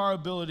losing our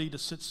ability to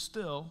sit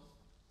still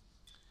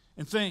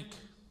and think.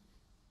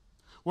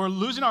 We're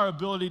losing our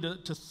ability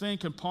to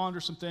think and ponder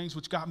some things,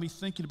 which got me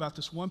thinking about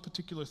this one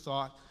particular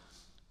thought.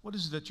 What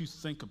is it that you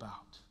think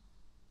about?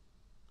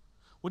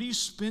 What do you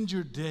spend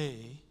your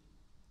day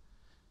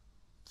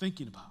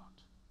thinking about?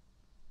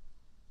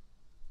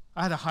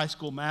 I had a high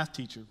school math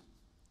teacher.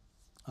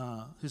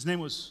 His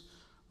name was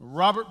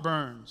Robert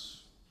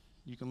Burns.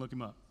 You can look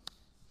him up.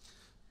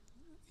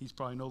 He's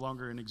probably no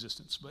longer in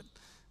existence, but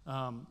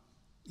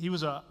he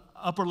was an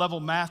upper-level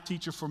math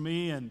teacher for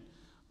me, and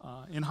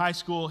in high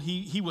school,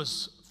 he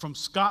was from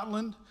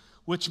Scotland,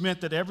 which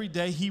meant that every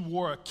day he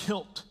wore a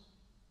kilt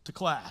to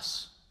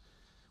class,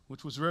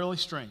 which was really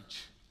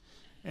strange.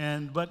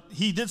 But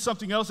he did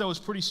something else that was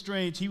pretty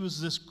strange. He was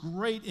this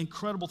great,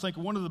 incredible thinker,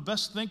 one of the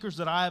best thinkers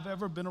that I have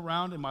ever been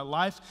around in my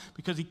life,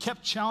 because he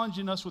kept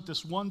challenging us with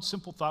this one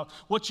simple thought: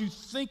 what you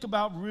think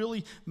about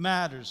really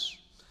matters.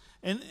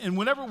 And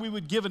whenever we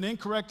would give an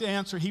incorrect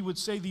answer, he would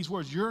say these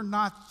words: you're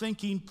not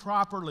thinking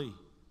properly.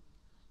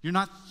 You're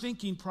not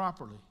thinking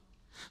properly.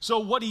 So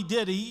what he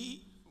did,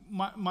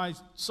 my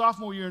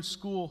sophomore year in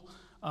school,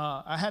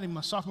 I had him my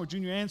sophomore,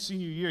 junior, and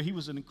senior year. He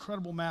was an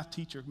incredible math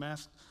teacher,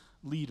 math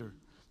leader.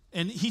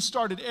 And he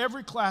started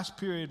every class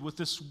period with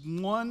this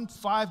one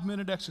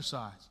 5-minute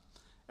exercise.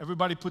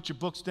 Everybody put your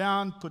books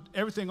down, put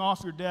everything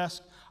off your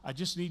desk. I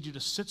just need you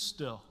to sit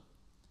still,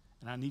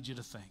 and I need you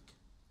to think.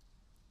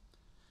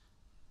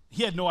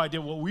 He had no idea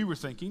what we were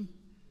thinking,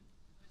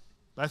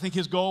 but I think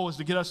his goal was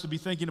to get us to be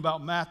thinking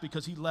about math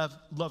because he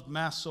loved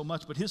math so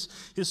much. But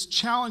his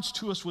challenge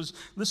to us was,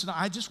 listen,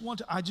 I just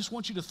want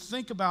you to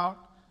think about,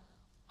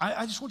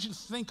 I just want you to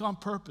think on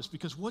purpose,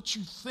 because what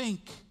you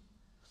think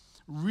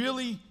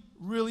really,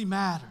 really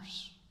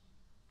matters.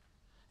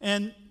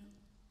 And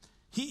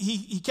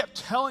he kept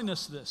telling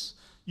us this.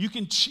 You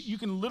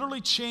can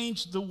literally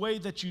change the way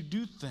that you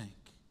do think.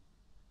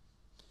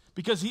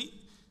 Because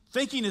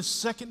thinking is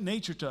second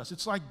nature to us.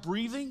 It's like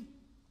breathing.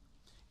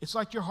 It's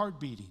like your heart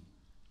beating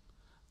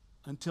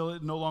until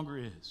it no longer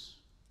is.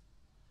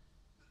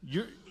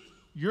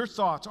 Your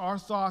thoughts, our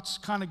thoughts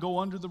kind of go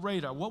under the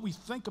radar. What we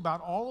think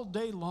about all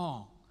day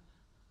long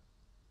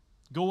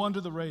go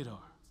under the radar.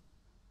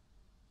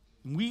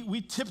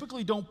 We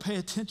typically don't pay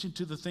attention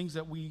to the things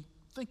that we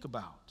think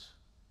about.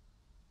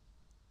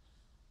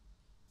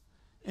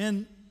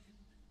 And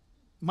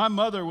my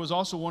mother was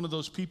also one of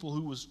those people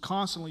who was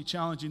constantly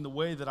challenging the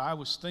way that I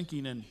was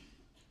thinking. And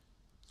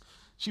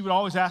she would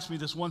always ask me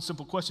this one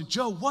simple question: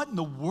 Joe, what in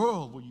the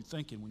world were you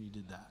thinking when you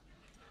did that?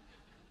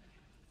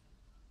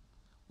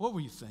 What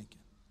were you thinking?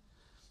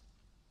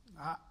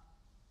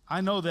 I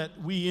know that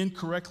we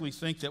incorrectly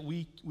think that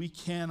we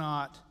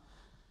cannot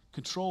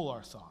control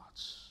our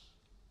thoughts.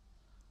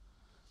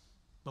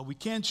 But we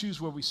can choose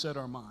where we set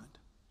our mind.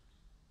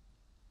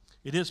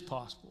 It is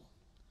possible.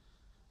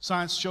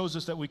 Science shows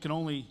us that we can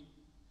only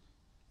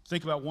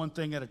think about one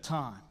thing at a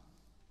time.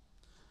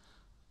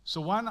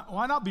 So why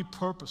not be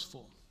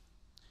purposeful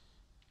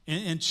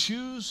and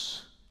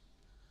choose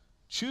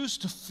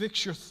to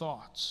fix your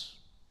thoughts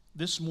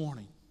this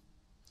morning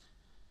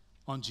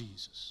on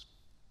Jesus.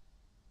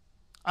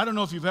 I don't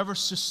know if you've ever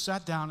just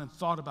sat down and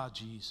thought about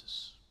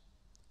Jesus,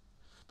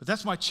 but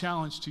that's my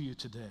challenge to you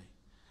today.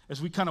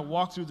 As we kind of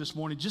walk through this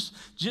morning, just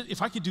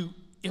if I could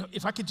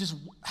just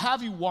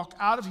have you walk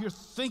out of here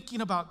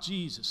thinking about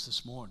Jesus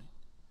this morning,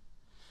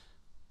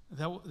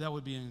 that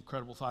would be an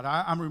incredible thought.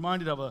 I'm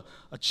reminded of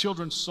a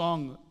children's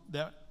song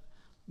that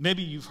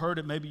maybe you've heard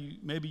it,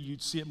 maybe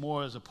you'd see it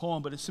more as a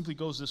poem, but it simply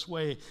goes this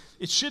way: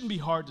 it shouldn't be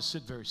hard to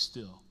sit very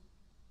still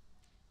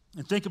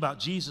and think about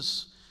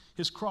Jesus,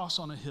 his cross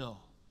on a hill,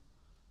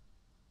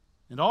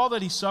 and all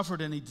that he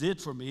suffered and he did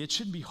for me. It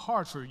shouldn't be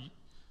hard for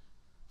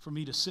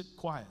me to sit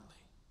quietly.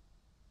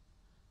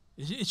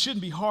 It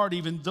shouldn't be hard,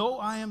 even though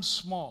I am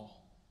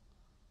small,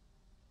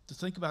 to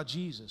think about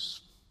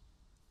Jesus.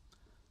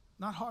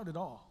 Not hard at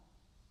all.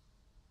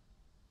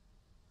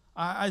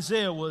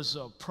 Isaiah was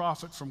a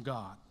prophet from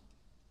God.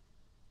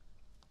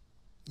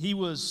 He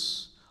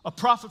was a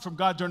prophet from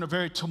God during a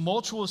very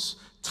tumultuous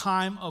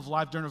time of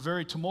life, during a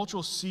very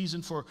tumultuous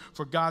season for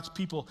God's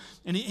people.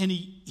 And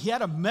he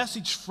had a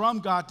message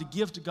from God to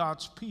give to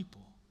God's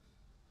people.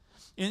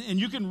 And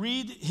you can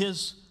read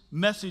his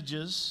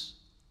messages,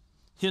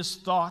 his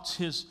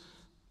thoughts,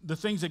 the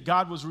things that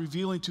God was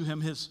revealing to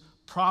him, his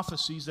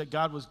prophecies that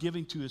God was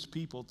giving to his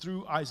people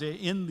through Isaiah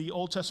in the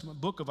Old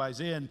Testament book of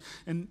Isaiah.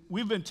 And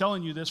we've been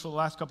telling you this for the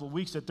last couple of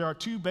weeks, that there are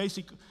two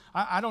basic,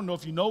 I don't know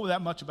if you know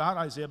that much about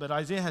Isaiah, but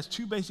Isaiah has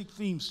two basic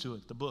themes to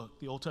it,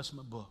 the Old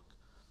Testament book.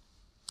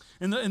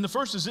 And the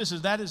first is this,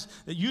 that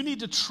you need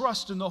to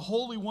trust in the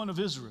Holy One of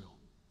Israel.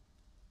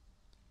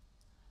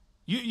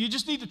 You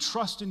just need to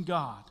trust in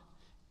God,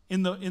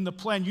 in the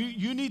plan.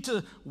 You need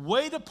to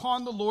wait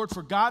upon the Lord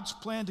for God's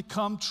plan to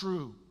come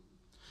true.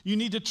 You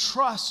need to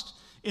trust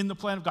in the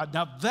plan of God.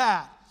 Now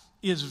that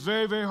is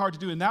very, very hard to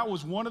do, and that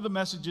was one of the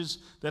messages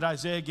that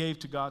Isaiah gave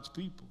to God's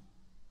people.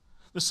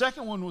 The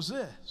second one was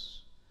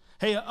this: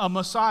 hey, a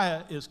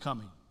Messiah is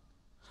coming.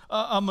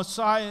 A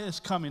Messiah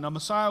is coming. A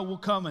Messiah will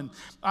come. And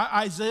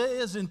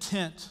Isaiah's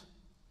intent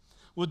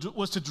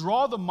was to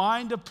draw the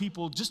mind of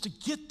people, just to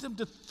get them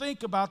to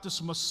think about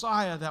this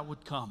Messiah that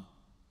would come.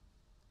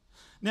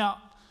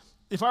 Now,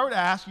 if I were to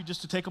ask you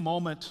just to take a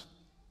moment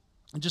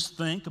and just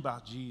think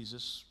about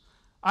Jesus,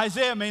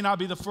 Isaiah may not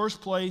be the first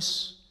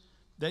place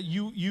that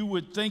you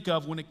would think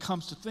of when it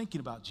comes to thinking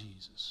about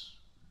Jesus.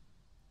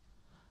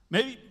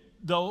 Maybe,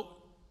 though,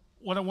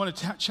 what I want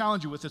to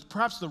challenge you with is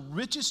perhaps the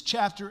richest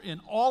chapter in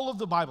all of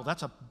the Bible.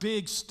 That's a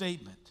big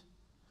statement.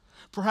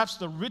 Perhaps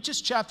the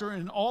richest chapter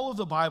in all of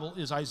the Bible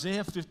is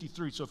Isaiah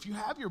 53. So if you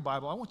have your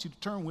Bible, I want you to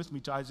turn with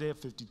me to Isaiah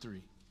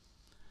 53.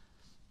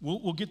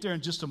 We'll get there in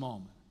just a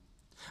moment.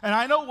 And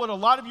I know what a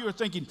lot of you are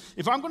thinking.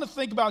 If I'm going to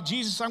think about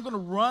Jesus, I'm going to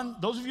run.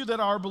 Those of you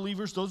that are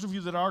believers, those of you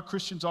that are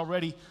Christians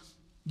already,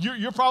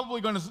 you're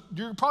probably going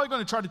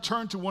to try to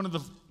turn to one of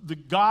the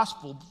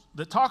Gospels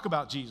that talk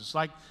about Jesus.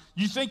 Like,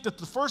 you think that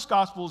the first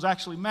Gospel is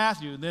actually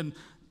Matthew, and then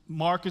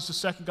Mark is the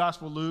second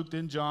Gospel, Luke,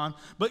 then John.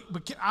 But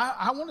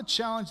I want to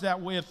challenge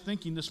that way of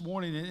thinking this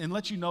morning and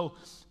let you know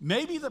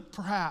maybe that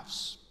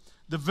perhaps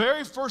the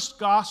very first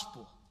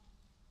Gospel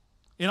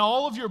in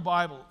all of your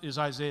Bible is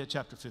Isaiah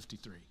chapter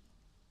 53.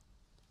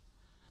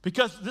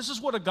 Because this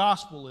is what a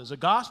gospel is. A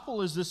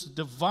gospel is this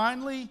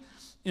divinely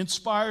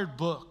inspired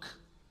book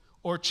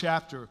or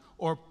chapter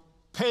or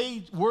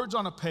page, words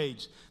on a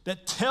page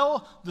that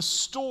tell the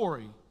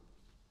story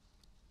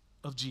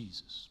of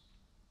Jesus.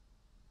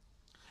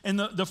 And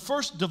the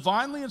first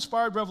divinely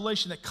inspired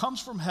revelation that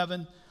comes from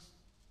heaven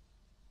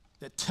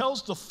that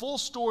tells the full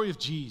story of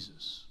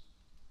Jesus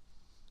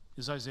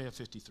is Isaiah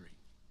 53.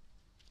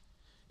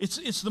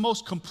 It's the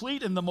most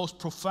complete and the most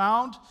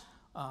profound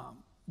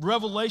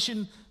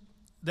revelation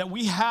that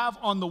we have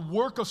on the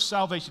work of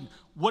salvation,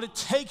 what it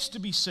takes to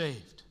be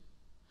saved.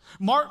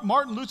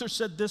 Martin Luther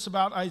said this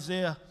about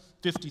Isaiah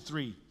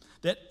 53,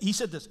 that he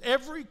said this: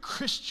 every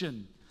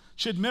Christian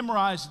should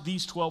memorize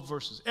these 12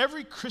 verses.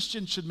 Every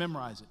Christian should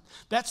memorize it.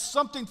 That's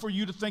something for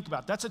you to think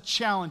about. That's a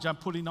challenge I'm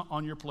putting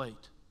on your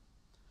plate.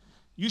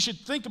 You should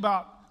think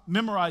about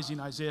memorizing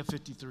Isaiah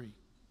 53.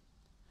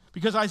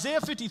 Because Isaiah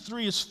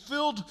 53 is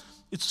filled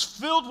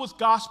with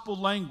gospel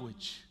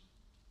language.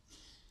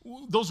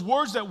 Those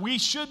words that we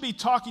should be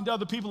talking to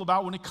other people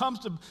about when it comes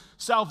to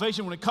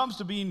salvation, when it comes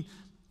to being,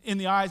 in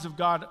the eyes of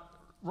God,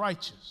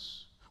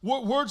 righteous.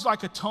 Words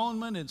like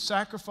atonement and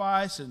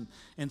sacrifice and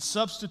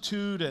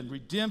substitute and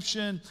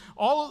redemption,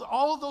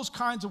 all of those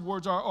kinds of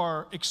words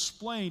are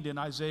explained in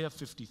Isaiah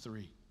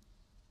 53.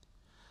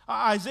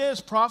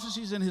 Isaiah's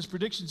prophecies and his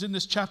predictions in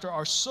this chapter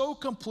are so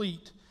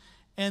complete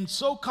and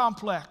so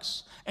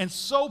complex and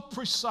so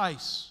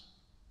precise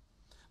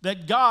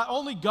that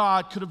only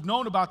God could have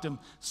known about them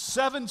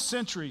 7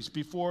 centuries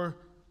before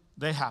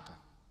they happened.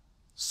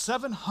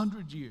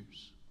 700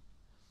 years.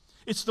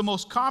 It's the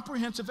most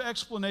comprehensive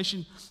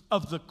explanation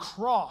of the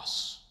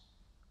cross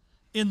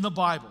in the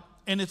Bible,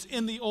 and it's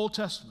in the Old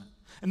Testament.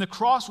 And the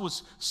cross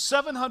was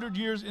 700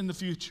 years in the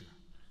future.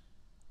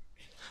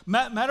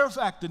 Matter of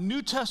fact, the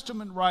New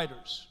Testament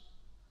writers,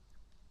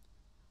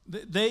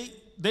 they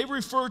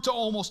refer to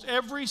almost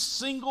every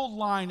single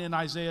line in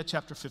Isaiah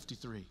chapter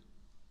 53.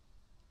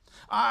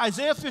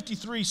 Isaiah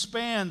 53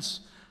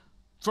 spans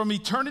from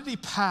eternity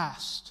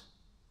past.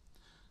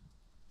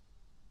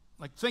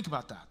 Like, think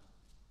about that.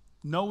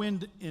 No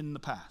end in the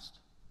past.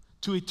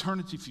 To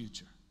eternity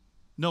future.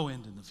 No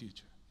end in the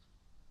future.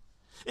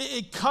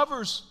 It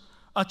covers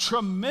a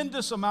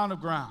tremendous amount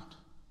of ground.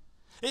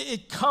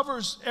 It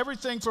covers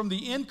everything from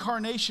the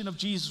incarnation of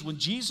Jesus, when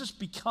Jesus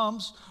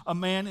becomes a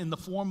man in the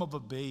form of a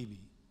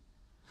baby,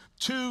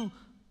 to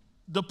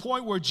the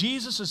point where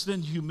Jesus is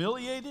then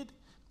humiliated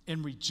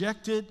and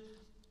rejected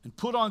and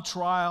put on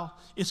trial,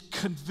 is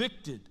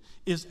convicted,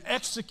 is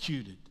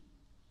executed,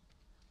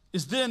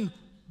 is then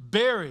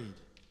buried,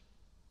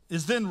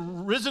 is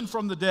then risen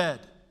from the dead.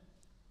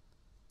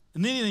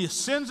 And then he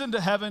ascends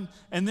into heaven,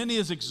 and then he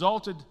is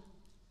exalted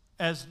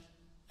as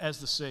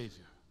the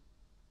Savior.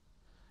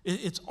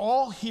 It's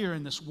all here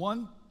in this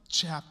one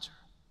chapter.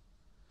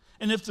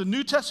 And if the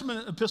New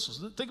Testament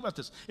epistles, think about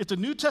this, if the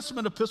New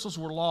Testament epistles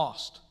were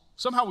lost,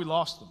 somehow we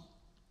lost them,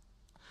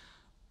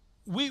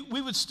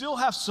 we would still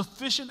have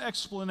sufficient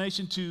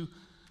explanation to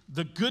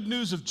the good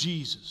news of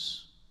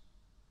Jesus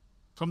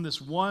from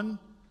this one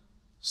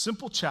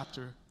simple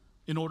chapter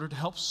in order to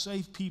help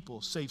save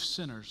people, save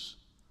sinners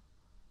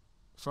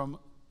from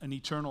an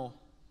eternal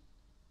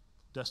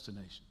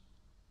destination.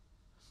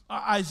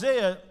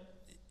 Isaiah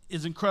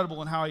is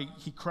incredible in how he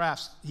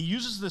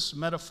uses this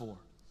metaphor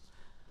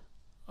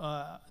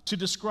to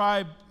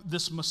describe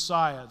this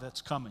Messiah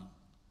that's coming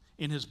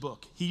in his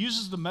book. He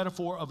uses the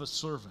metaphor of a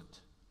servant.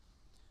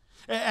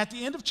 At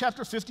the end of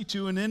chapter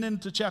 52 and then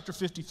into chapter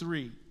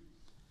 53,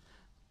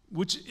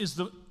 which is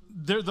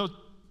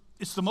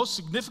it's the most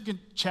significant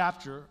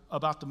chapter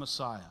about the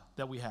Messiah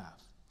that we have.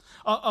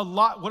 A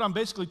lot, what I'm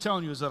basically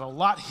telling you is that a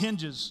lot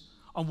hinges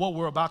on what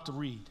we're about to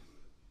read.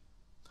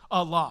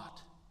 A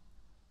lot.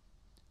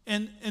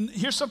 And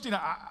here's something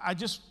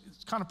it's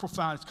kind of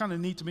profound. It's kind of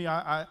neat to me.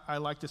 I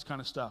like this kind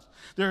of stuff.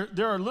 There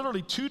are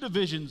literally 2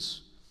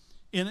 divisions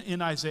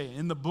in Isaiah,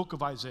 in the book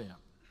of Isaiah.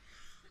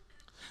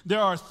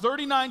 There are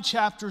 39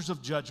 chapters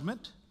of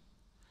judgment,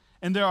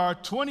 and there are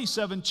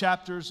 27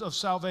 chapters of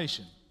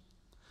salvation.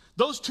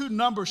 Those 2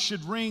 numbers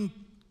should ring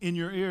in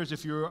your ears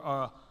if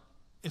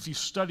you've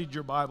studied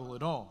your Bible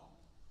at all.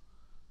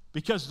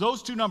 Because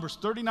those 2 numbers,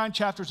 39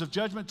 chapters of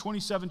judgment,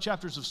 27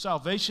 chapters of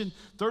salvation,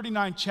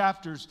 39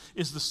 chapters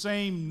is the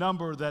same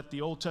number that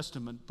the Old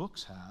Testament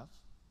books have,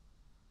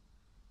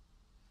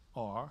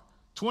 or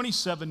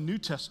 27 New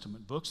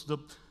Testament books.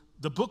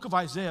 The book of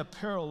Isaiah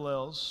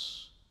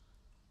parallels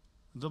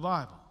the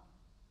Bible.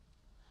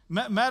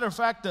 Matter of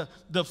fact,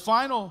 the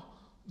final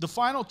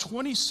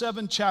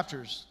 27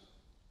 chapters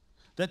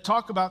that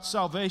talk about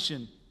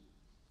salvation,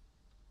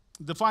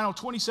 the final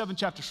 27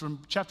 chapters from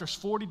chapters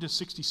 40 to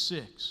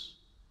 66,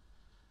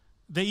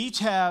 they each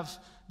have,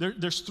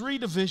 there's 3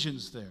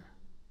 divisions there.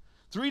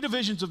 3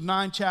 divisions of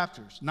 9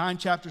 chapters. 9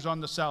 chapters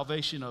on the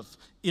salvation of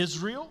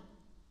Israel,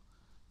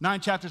 9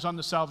 chapters on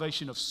the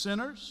salvation of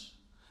sinners,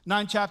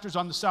 9 chapters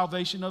on the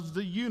salvation of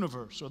the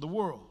universe or the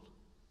world.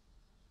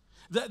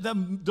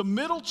 The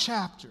middle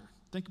chapter,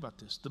 think about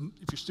this,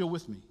 if you're still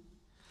with me,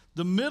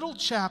 the middle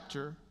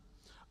chapter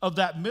of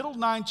that middle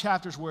 9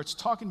 chapters where it's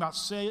talking about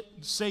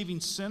saving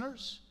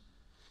sinners,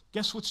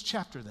 guess which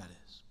chapter that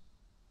is?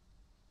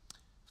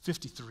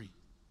 53.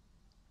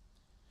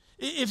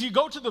 If you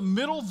go to the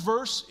middle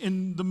verse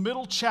in the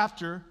middle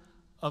chapter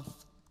of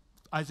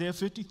Isaiah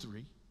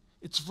 53,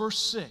 it's verse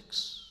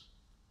 6.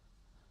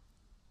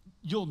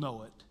 You'll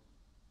know it.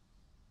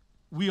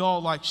 We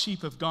all like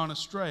sheep have gone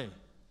astray.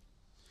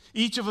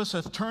 Each of us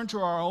hath turned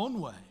to our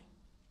own way.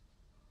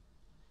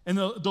 And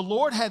the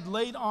Lord had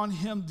laid on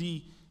him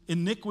the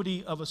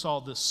iniquity of us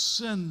all, the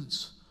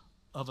sins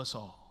of us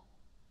all.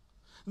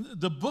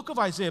 The book of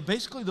Isaiah,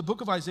 basically the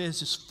book of Isaiah is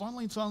just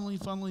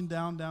funneling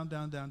down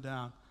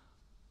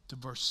to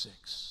verse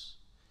 6.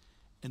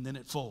 And then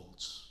it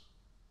folds.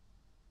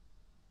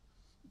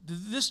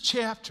 This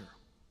chapter,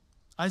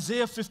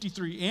 Isaiah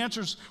 53,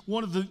 answers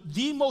one of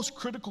the most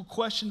critical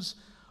questions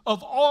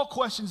of all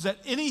questions that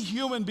any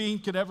human being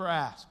could ever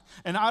ask.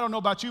 And I don't know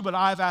about you, but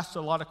I've asked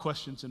a lot of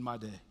questions in my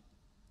day.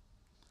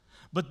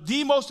 But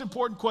the most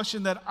important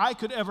question that I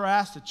could ever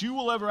ask, that you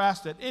will ever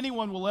ask, that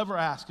anyone will ever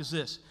ask is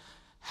this: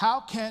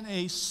 how can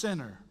a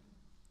sinner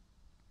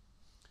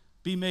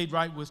be made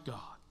right with God?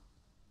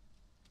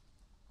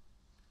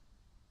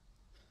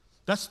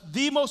 That's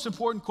the most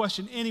important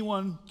question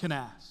anyone can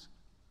ask.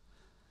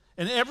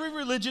 And every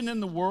religion in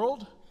the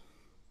world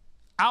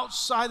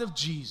outside of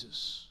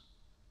Jesus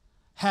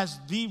has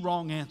the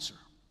wrong answer.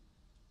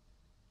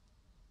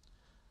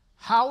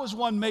 How is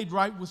one made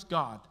right with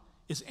God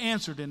is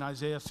answered in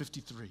Isaiah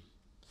 53.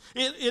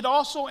 It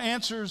also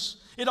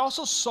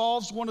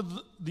solves one of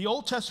the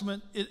Old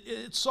Testament,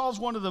 it solves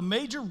one of the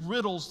major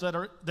riddles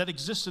that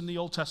exist in the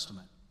Old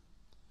Testament.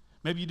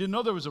 Maybe you didn't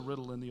know there was a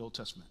riddle in the Old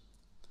Testament.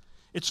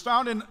 It's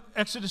found in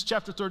Exodus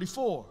chapter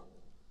 34.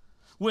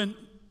 When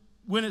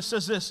it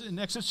says this, in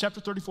Exodus chapter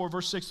 34,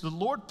 verse 6, the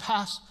Lord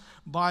passed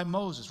by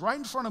Moses, right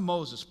in front of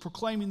Moses,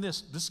 proclaiming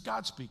this is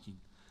God speaking.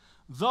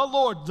 The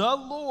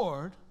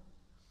Lord,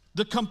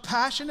 the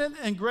compassionate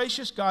and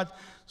gracious God,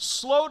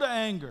 slow to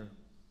anger,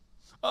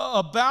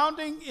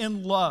 abounding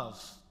in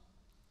love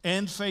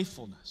and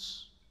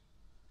faithfulness,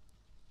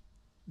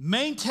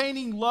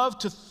 maintaining love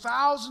to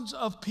thousands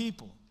of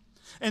people,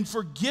 and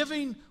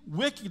forgiving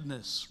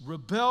wickedness,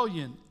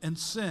 rebellion, and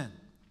sin.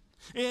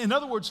 In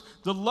other words,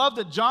 the love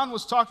that John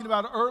was talking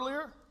about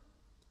earlier,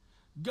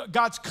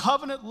 God's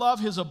covenant love,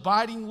 his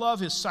abiding love,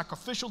 his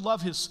sacrificial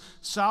love, his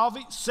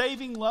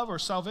saving love or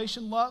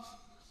salvation love,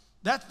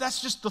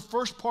 that's just the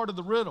first part of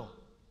the riddle.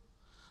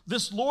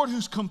 This Lord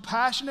who's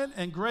compassionate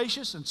and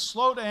gracious and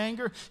slow to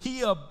anger,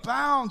 he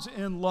abounds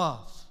in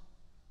love.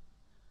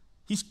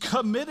 He's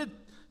committed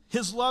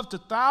his love to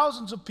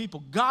thousands of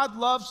people. God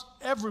loves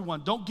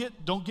everyone. Don't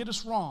get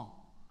us wrong.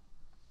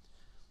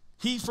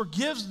 He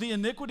forgives the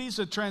iniquities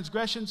and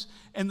transgressions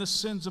and the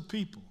sins of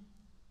people.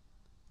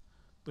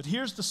 But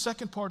here's the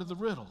second part of the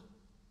riddle.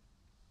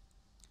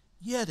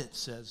 Yet, it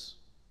says,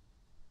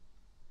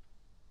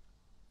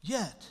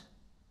 yet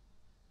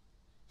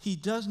he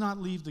does not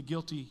leave the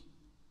guilty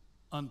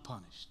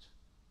unpunished.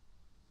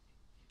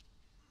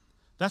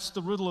 That's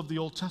the riddle of the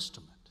Old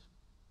Testament.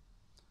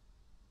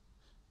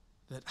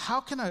 That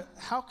how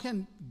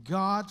can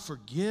God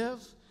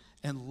forgive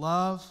and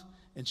love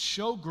and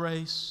show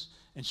grace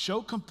and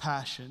show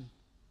compassion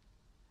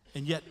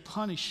and yet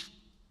punish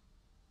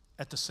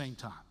at the same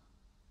time?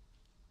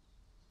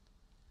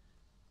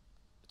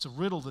 It's a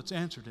riddle that's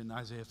answered in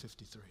Isaiah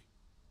 53.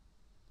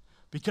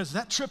 Because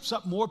that trips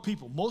up more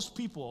people. Most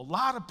people, a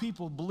lot of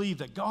people believe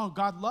that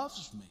God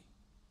loves me.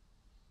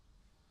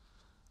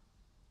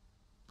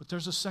 But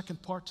there's a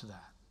second part to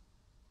that.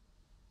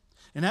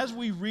 And as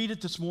we read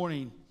it this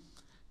morning,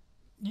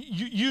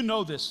 you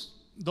know this.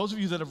 Those of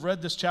you that have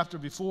read this chapter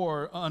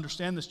before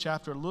understand this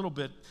chapter a little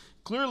bit.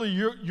 Clearly,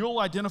 you'll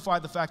identify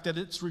the fact that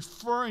it's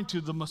referring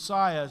to the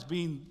Messiah as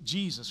being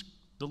Jesus,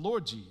 the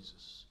Lord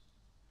Jesus.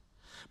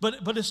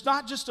 But it's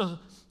not just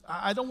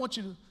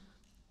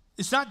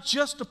it's not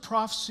just a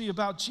prophecy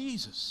about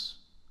Jesus.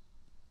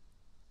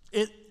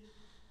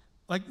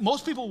 Like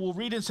most people will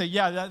read it and say,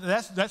 yeah,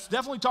 that's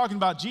definitely talking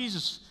about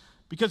Jesus,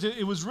 because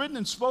it was written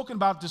and spoken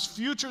about this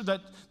future,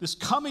 this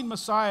coming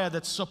Messiah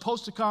that's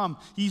supposed to come.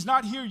 He's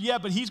not here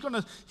yet, but he's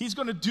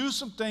gonna do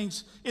some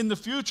things in the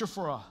future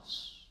for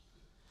us.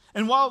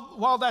 And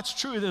while that's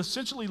true, it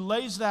essentially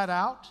lays that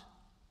out.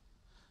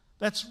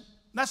 That's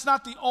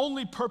not the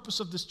only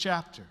purpose of this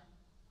chapter.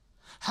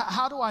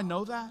 How do I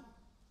know that?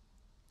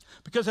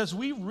 Because as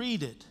we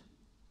read it,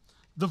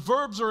 the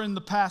verbs are in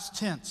the past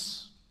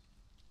tense.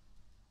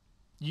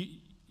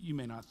 You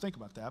may not think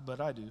about that, but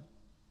I do.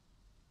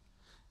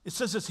 It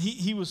says this,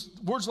 he was,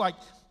 words like,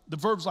 the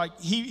verbs like,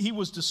 he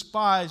was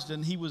despised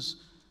and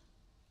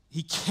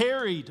he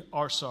carried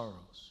our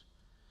sorrows.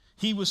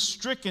 He was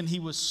stricken, he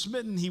was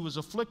smitten, he was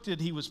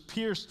afflicted, he was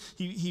pierced,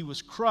 he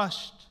was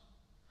crushed.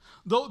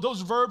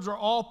 Those verbs are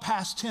all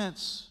past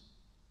tense.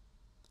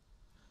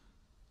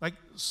 Like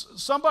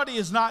somebody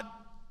is not,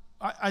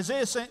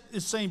 Isaiah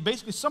is saying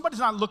basically somebody's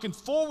not looking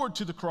forward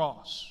to the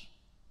cross.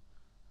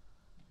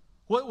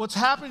 What's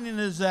happening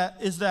is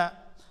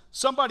that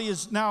somebody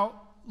is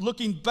now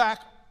looking back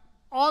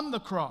on the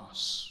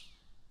cross.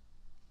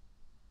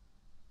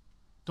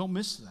 Don't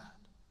miss that.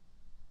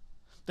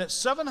 That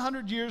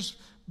 700 years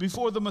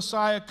before the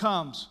Messiah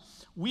comes,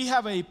 we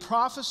have a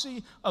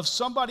prophecy of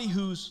somebody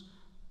who's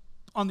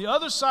on the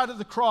other side of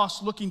the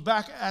cross looking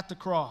back at the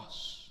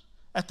cross,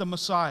 at the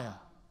Messiah.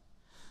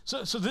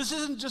 So this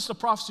isn't just a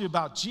prophecy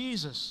about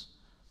Jesus.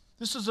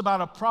 This is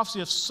about a prophecy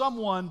of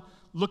someone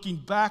looking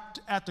back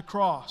at the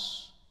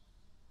cross.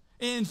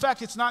 In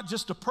fact, it's not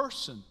just a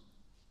person.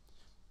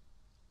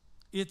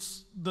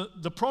 It's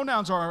the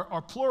pronouns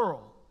are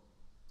plural.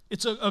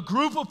 It's a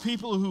group of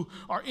people who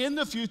are in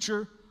the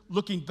future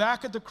looking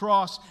back at the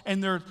cross,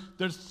 and they're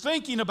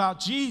thinking about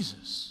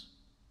Jesus.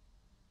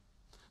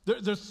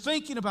 They're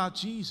thinking about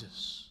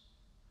Jesus.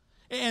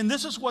 And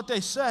this is what they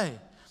say.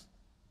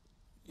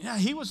 Yeah,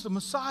 he was the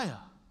Messiah.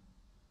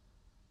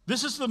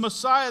 This is the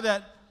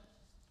Messiah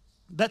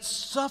that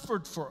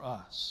suffered for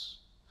us.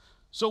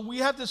 So we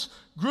have this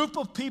group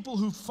of people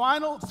who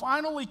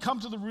finally come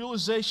to the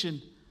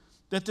realization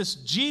that this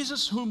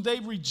Jesus whom they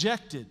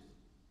rejected,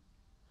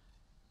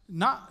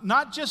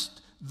 not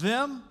just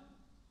them,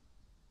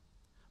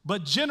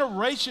 but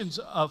generations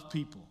of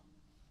people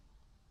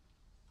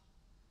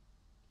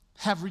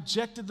have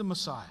rejected the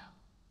Messiah.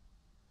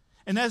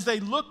 And as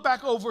they look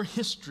back over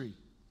history,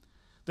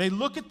 they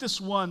look at this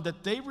one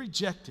that they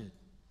rejected,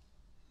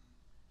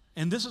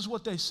 and this is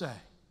what they say.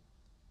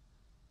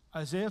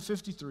 Isaiah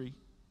 53,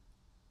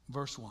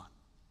 verse 1.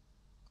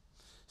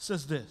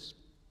 Says this.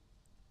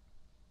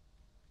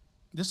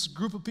 This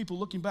group of people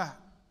looking back.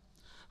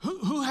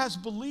 Who has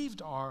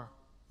believed our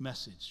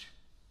message?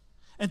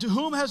 And to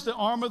whom has the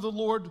arm of the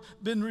Lord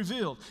been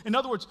revealed? In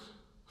other words,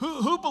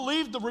 who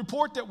believed the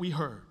report that we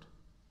heard?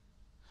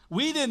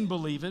 We didn't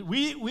believe it.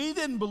 We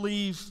didn't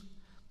believe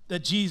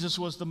that Jesus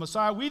was the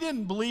Messiah. We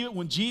didn't believe it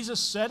when Jesus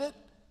said it.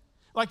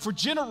 Like for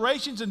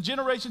generations and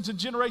generations and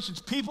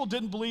generations, people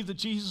didn't believe that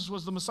Jesus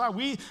was the Messiah.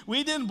 We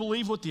didn't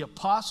believe what the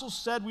apostles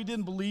said. We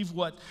didn't believe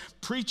what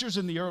preachers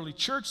in the early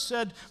church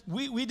said.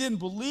 We didn't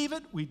believe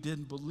it. We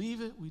didn't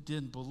believe it. We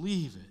didn't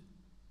believe it.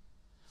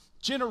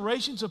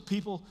 Generations of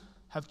people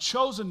have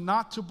chosen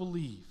not to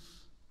believe.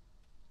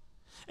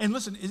 And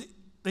listen,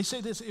 they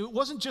say this, it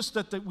wasn't just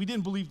that we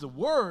didn't believe the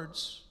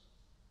words.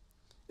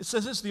 It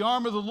says this, the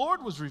arm of the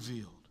Lord was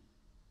revealed.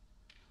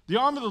 The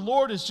arm of the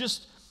Lord is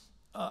just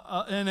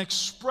an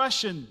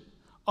expression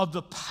of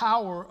the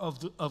power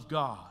of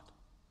God.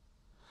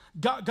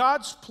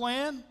 God's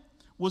plan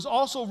was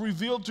also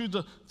revealed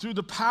through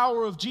the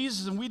power of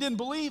Jesus, and we didn't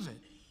believe it.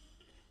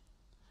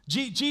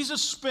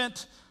 Jesus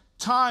spent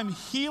time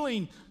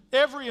healing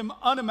every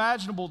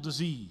unimaginable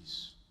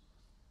disease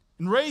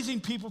and raising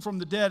people from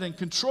the dead and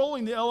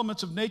controlling the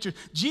elements of nature.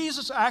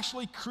 Jesus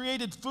actually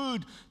created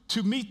food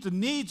to meet the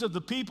needs of the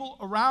people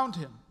around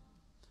him.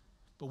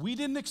 But we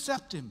didn't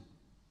accept him.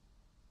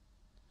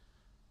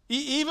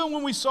 Even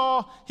when we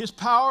saw his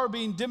power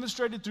being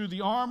demonstrated through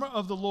the armor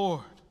of the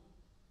Lord.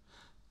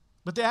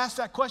 But they asked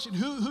that question,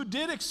 who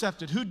did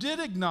accept it? Who did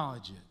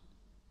acknowledge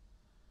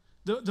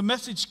it? The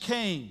message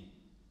came.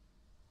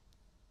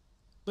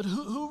 But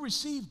who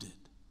received it?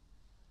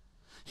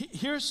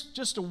 Here's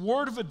just a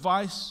word of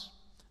advice,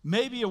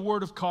 maybe a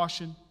word of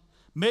caution.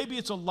 Maybe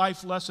it's a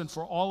life lesson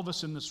for all of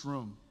us in this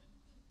room.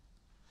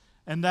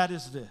 And that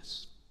is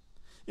this,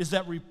 is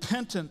that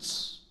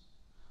repentance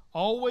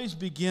always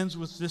begins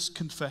with this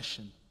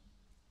confession.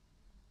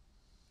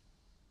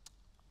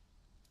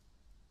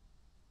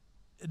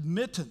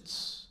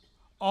 Admittance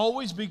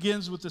always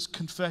begins with this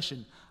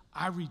confession.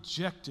 I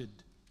rejected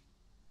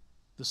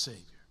the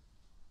Savior.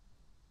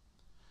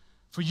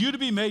 For you to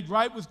be made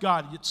right with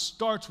God, it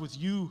starts with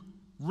you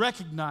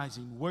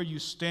recognizing where you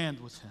stand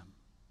with him.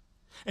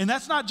 And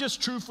that's not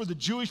just true for the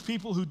Jewish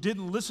people who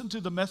didn't listen to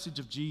the message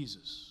of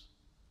Jesus.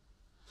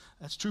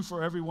 That's true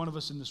for every one of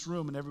us in this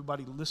room and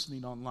everybody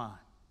listening online.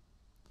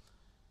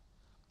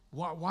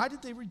 Why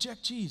did they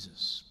reject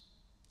Jesus?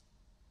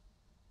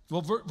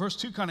 Well, verse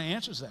 2 kind of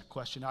answers that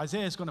question.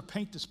 Isaiah is going to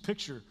paint this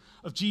picture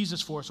of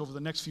Jesus for us over the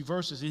next few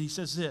verses. And he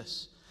says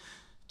this,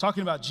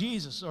 talking about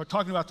Jesus, or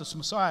talking about this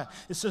Messiah.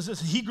 It says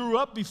this, he grew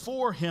up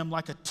before him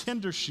like a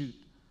tender shoot,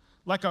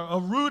 like a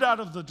root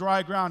out of the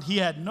dry ground. He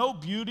had no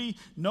beauty,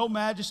 no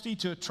majesty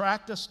to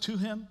attract us to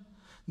him,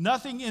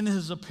 nothing in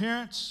his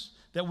appearance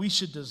that we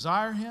should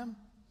desire him.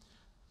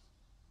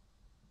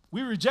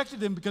 We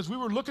rejected him because we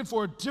were looking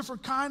for a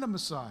different kind of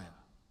Messiah.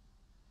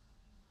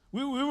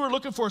 We were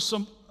looking for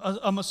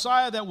a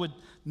Messiah that would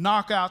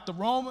knock out the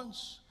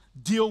Romans,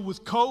 deal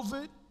with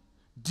COVID,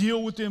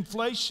 deal with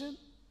inflation.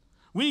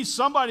 We need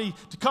somebody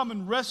to come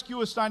and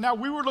rescue us now.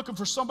 We were looking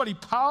for somebody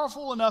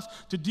powerful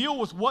enough to deal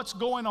with what's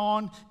going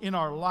on in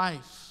our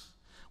life.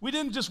 We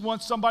didn't just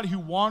want somebody who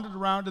wandered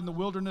around in the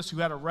wilderness, who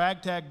had a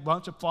ragtag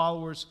bunch of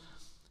followers.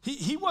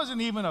 He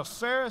wasn't even a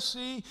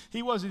Pharisee.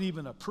 He wasn't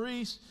even a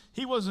priest.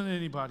 He wasn't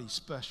anybody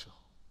special.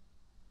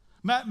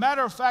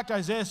 Matter of fact,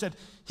 Isaiah said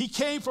he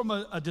came from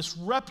a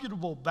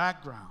disreputable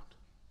background.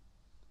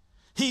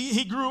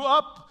 He grew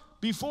up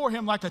before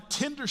him like a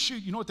tender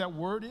shoot. You know what that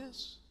word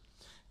is?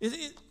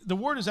 The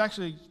word is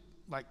actually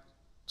like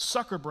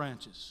sucker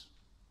branches.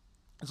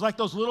 It's like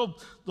those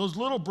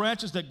little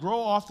branches that grow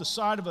off the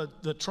side of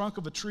the trunk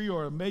of a tree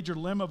or a major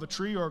limb of a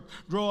tree or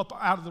grow up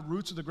out of the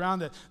roots of the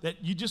ground that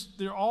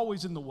they're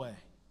always in the way.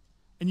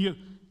 And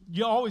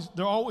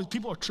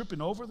people are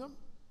tripping over them.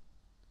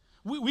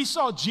 We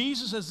saw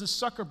Jesus as this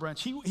sucker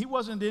branch. He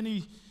wasn't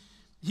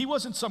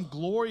some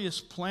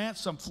glorious plant,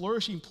 some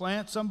flourishing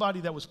plant,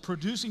 somebody that was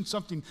producing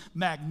something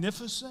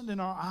magnificent in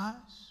our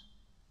eyes.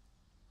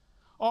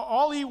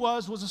 All he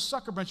was a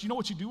sucker branch. You know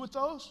what you do with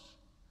those?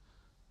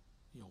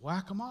 You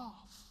whack them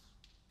off.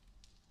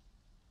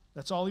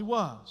 That's all he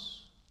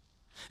was.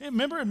 And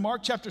remember in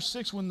Mark chapter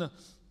 6 when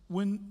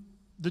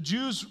the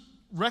Jews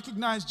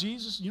recognized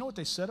Jesus, you know what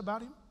they said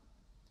about him?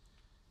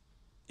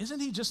 Isn't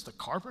he just the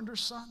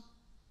carpenter's son?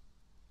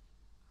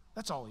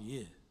 That's all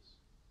he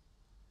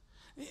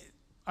is.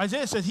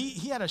 Isaiah said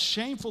he had a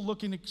shameful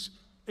looking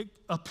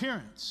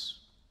appearance.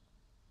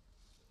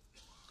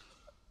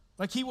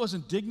 Like he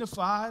wasn't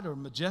dignified or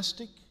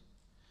majestic.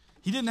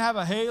 He didn't have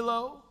a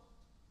halo.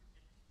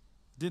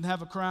 Didn't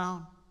have a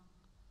crown.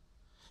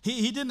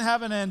 He didn't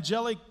have an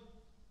angelic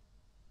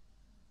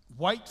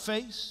white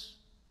face.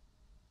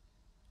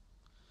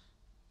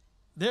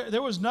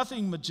 There was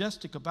nothing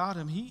majestic about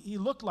him. He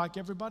looked like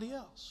everybody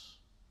else.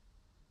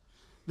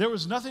 There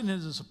was nothing in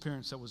his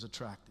appearance that was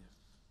attractive.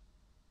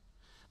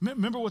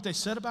 Remember what they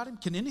said about him?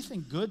 Can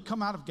anything good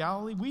come out of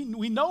Galilee?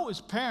 We know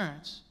his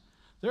parents.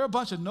 They're a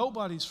bunch of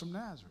nobodies from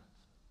Nazareth.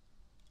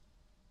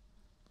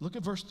 Look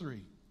at verse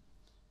 3.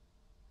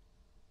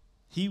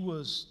 He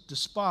was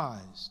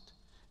despised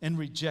and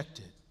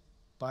rejected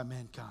by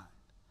mankind.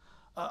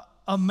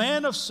 A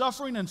man of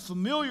suffering and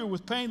familiar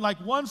with pain, like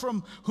one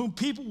from whom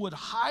people would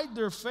hide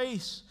their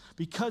face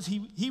because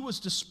he was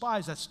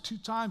despised. That's 2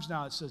 times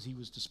now it says he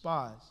was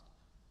despised.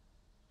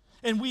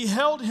 And we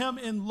held him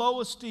in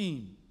low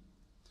esteem.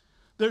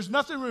 There's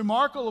nothing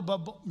remarkable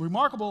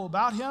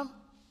about him,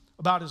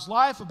 about his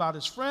life, about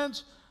his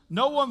friends.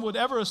 No one would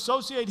ever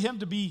associate him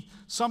to be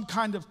some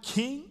kind of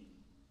king.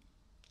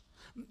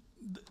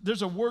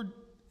 There's a word,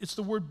 it's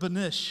the word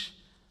banish.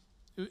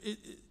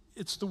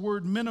 It's the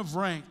word men of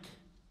rank.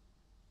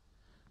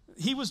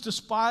 He was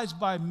despised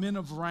by men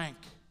of rank,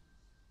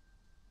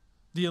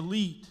 the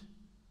elite,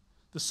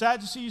 the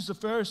Sadducees, the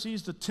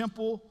Pharisees, the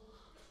temple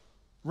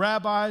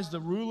rabbis, the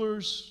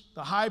rulers,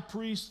 the high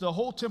priests, the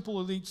whole temple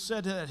elite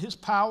said that his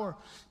power,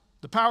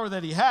 the power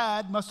that he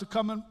had, must have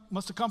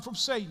come from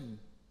Satan.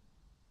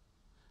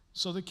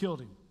 So they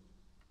killed him.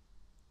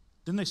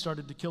 Then they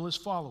started to kill his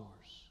followers.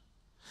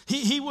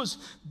 He was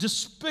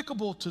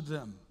despicable to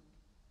them.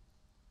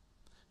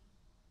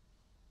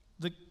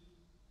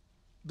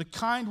 The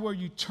kind where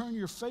you turn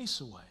your face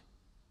away.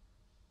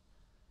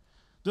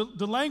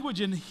 The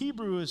language in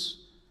Hebrew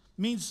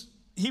means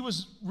he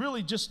was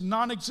really just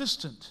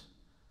non-existent.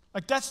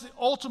 Like that's the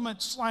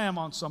ultimate slam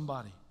on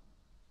somebody.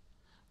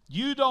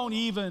 You don't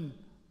even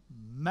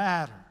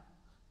matter.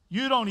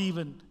 You don't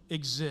even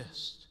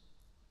exist.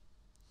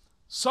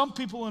 Some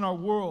people in our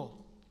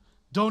world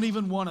don't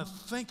even want to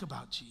think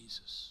about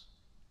Jesus.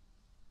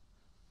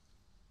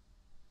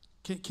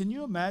 Can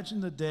you imagine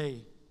the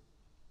day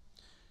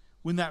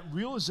when that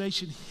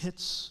realization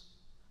hits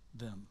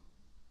them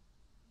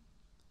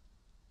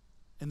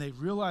and they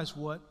realize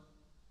what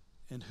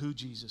and who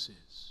Jesus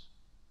is?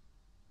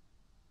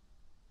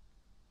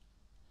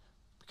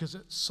 Because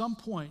at some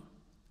point,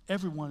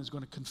 everyone is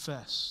going to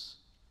confess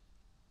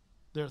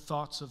their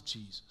thoughts of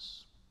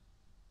Jesus.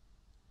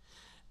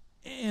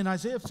 In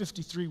Isaiah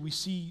 53, we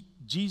see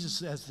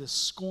Jesus as this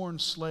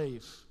scorned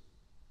slave.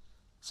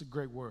 It's a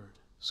great word,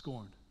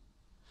 scorned.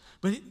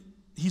 But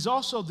he's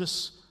also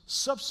this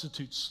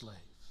substitute slave.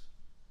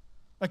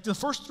 Like the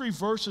first 3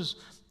 verses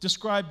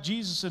describe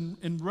Jesus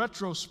in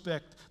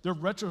retrospect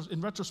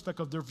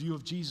of their view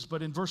of Jesus.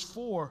 But in verse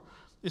 4,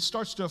 it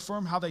starts to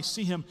affirm how they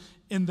see him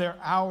in their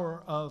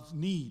hour of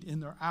need, in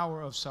their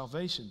hour of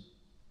salvation.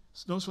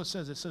 Notice what it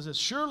says. It says that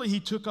surely he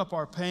took up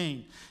our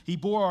pain. He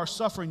bore our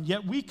suffering,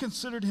 yet we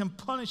considered him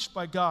punished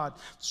by God,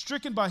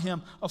 stricken by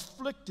him,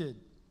 afflicted.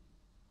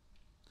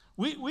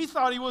 We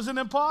thought he was an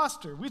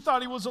imposter. We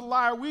thought he was a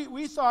liar.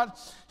 We thought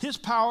his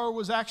power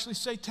was actually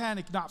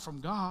satanic, not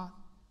from God.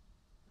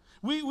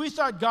 We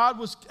thought God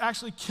was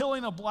actually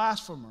killing a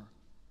blasphemer.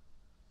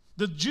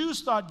 The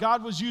Jews thought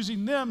God was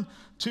using them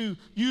to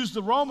use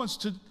the Romans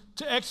to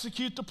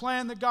execute the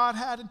plan that God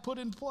had and put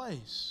in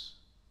place.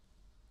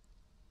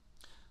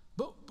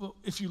 But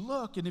if you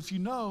look and if you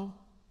know,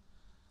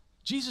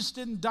 Jesus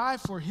didn't die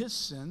for his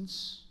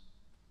sins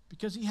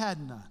because he had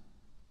none.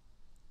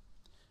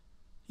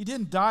 He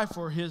didn't die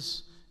for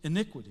his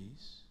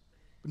iniquities.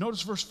 But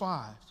notice verse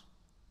 5.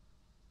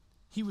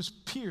 He was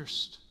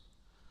pierced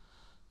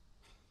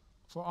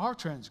for our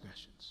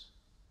transgressions,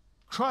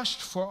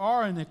 crushed for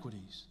our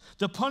iniquities.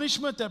 The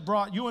punishment that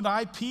brought you and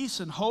I peace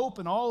and hope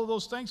and all of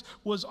those things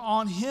was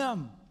on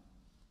him.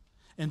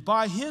 And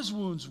by his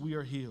wounds we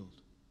are healed.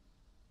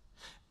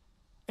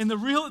 And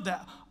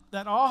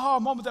that aha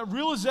moment, that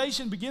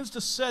realization begins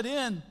to set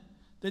in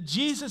that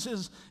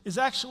Jesus is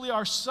actually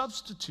our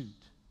substitute.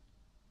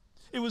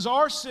 It was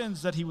our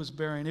sins that he was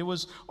bearing. It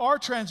was our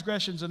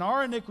transgressions and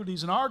our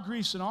iniquities and our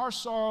griefs and our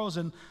sorrows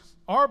and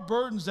our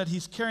burdens that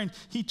he's carrying.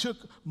 He took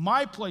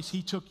my place.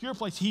 He took your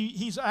place.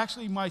 He's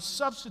actually my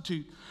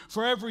substitute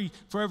for every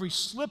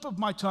slip of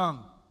my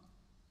tongue,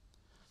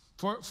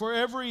 for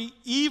every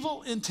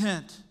evil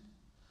intent,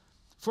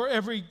 for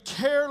every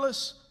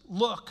careless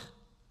look,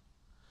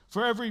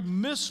 for every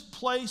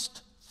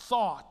misplaced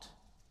thought.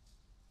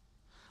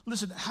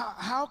 Listen,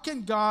 how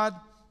can God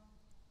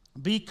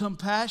be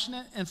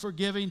compassionate and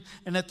forgiving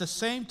and at the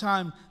same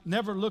time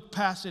never look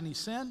past any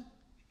sin?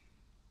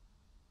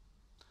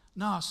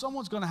 No,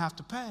 someone's going to have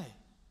to pay.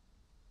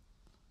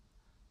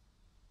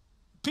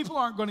 People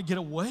aren't going to get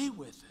away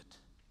with it.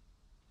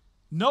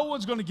 No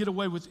one's going to get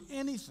away with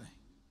anything.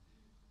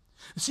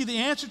 See, the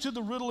answer to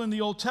the riddle in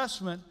the Old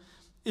Testament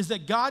is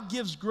that God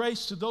gives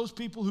grace to those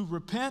people who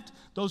repent,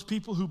 those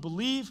people who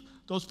believe,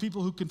 those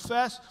people who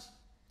confess,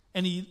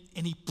 and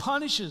he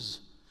punishes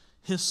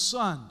his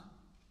son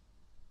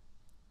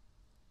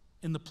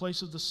in the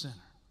place of the sinner.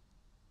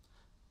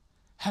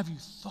 Have you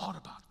thought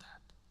about that?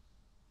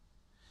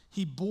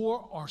 He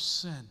bore our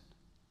sin.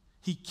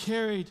 He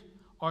carried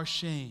our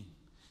shame.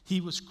 He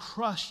was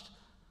crushed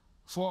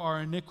for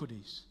our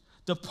iniquities.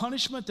 The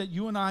punishment that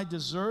you and I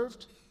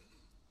deserved,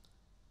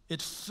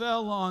 it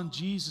fell on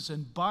Jesus,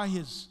 and by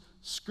his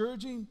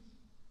scourging,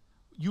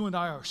 you and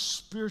I are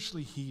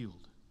spiritually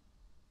healed.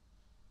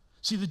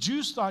 See, the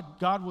Jews thought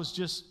God was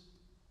just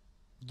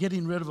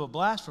getting rid of a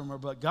blasphemer,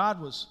 but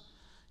God was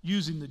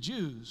using the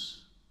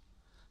Jews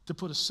to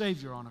put a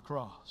Savior on a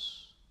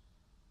cross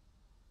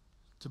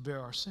to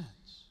bear our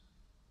sins.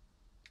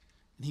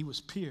 And he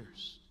was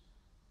pierced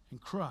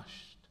and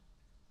crushed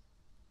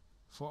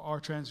for our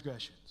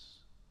transgressions,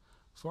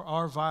 for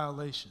our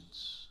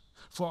violations,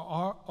 for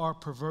our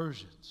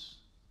perversions,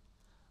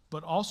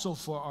 but also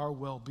for our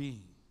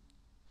well-being,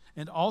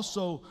 and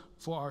also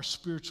for our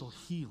spiritual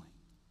healing.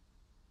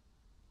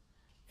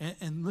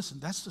 And listen,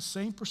 that's the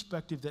same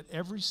perspective that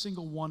every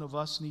single one of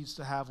us needs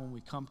to have when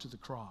we come to the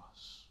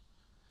cross,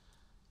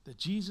 that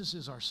Jesus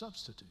is our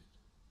substitute.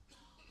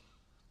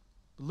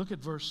 But look at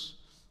verse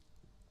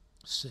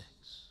 6.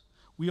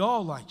 We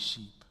all, like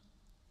sheep,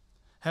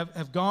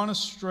 have gone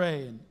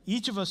astray, and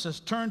each of us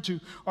has turned to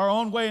our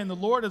own way, and the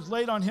Lord has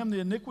laid on him the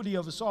iniquity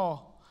of us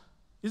all.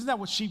 Isn't that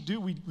what sheep do?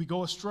 We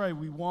go astray.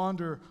 We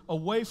wander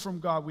away from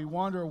God. We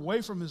wander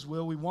away from his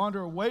will. We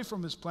wander away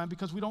from his plan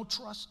because we don't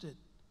trust it.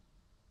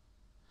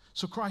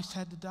 So Christ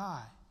had to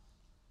die.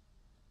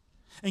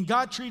 And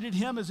God treated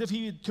him as if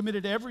he had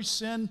committed every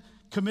sin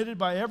committed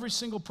by every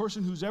single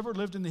person who's ever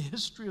lived in the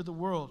history of the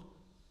world.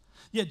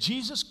 Yet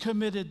Jesus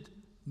committed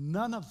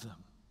none of them.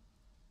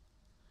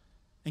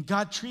 And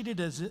God treated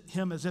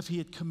him as if he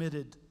had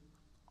committed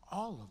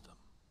all of them.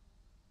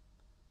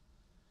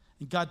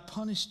 And God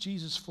punished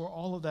Jesus for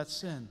all of that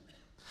sin.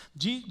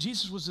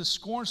 Jesus was this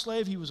scorned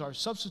slave. He was our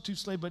substitute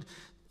slave, but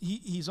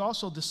he's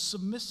also the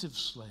submissive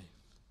slave.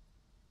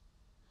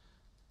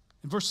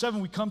 In verse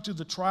 7, we come to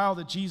the trial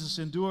that Jesus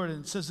endured,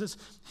 and it says this: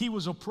 he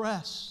was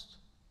oppressed.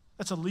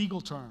 That's a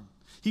legal term.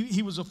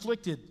 He was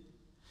afflicted.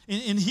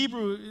 In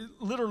Hebrew,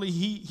 literally,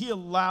 he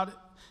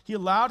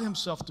allowed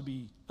himself to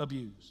be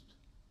abused.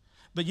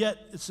 But yet,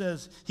 it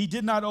says, he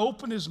did not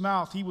open his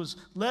mouth. He was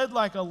led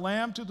like a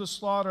lamb to the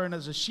slaughter, and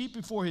as a sheep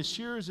before his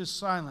shearers is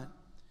silent.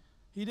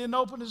 He didn't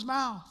open his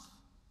mouth.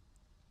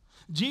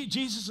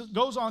 Jesus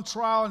goes on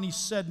trial, and he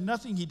said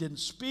nothing. He didn't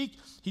speak.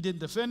 He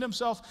didn't defend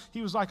himself.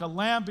 He was like a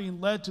lamb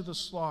being led to the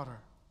slaughter.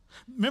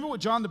 Remember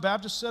what John the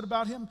Baptist said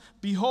about him?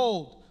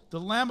 Behold, the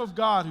Lamb of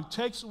God who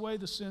takes away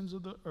the sins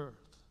of the earth.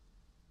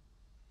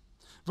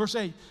 Verse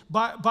 8,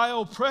 by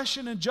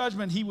oppression and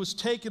judgment he was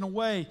taken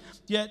away,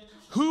 yet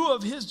who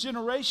of his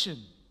generation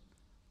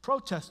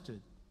protested?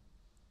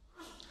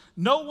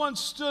 No one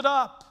stood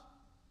up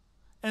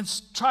and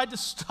tried to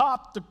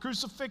stop the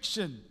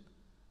crucifixion.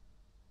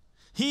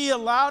 He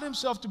allowed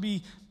himself to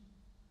be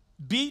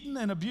beaten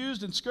and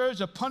abused and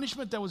scourged, a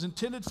punishment that was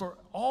intended for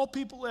all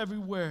people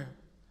everywhere.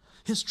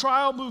 His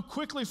trial moved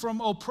quickly from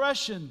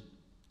oppression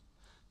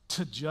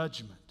to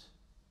judgment.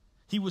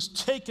 He was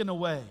taken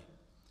away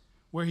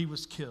where he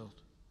was killed.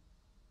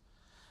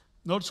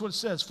 Notice what it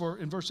says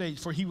in verse 8,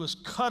 for he was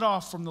cut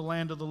off from the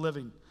land of the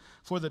living.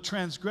 For the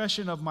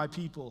transgression of my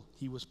people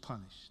he was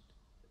punished.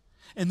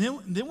 And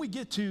then we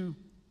get to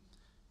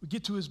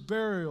his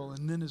burial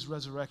and then his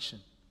resurrection.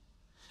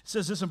 It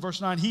says this in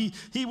verse 9,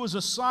 he was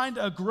assigned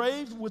a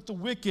grave with the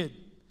wicked.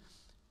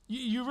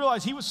 You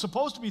realize he was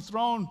supposed to be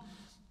thrown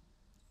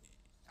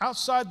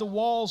outside the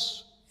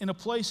walls in a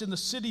place in the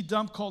city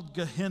dump called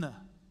Gehenna,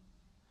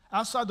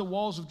 outside the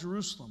walls of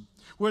Jerusalem,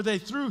 where they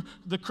threw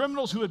the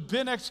criminals who had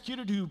been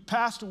executed, who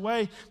passed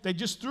away, they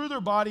just threw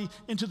their body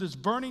into this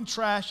burning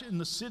trash in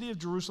the city of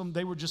Jerusalem.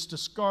 They were just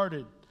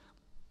discarded,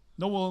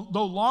 no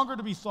longer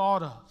to be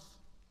thought of.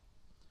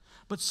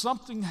 But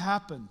something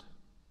happened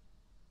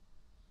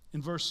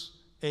in verse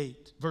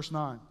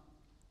 9.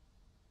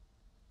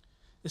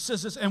 It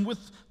says this, and with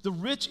the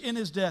rich in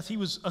his death, he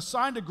was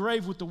assigned a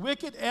grave with the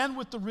wicked and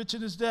with the rich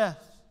in his death.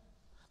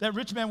 That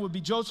rich man would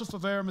be Joseph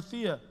of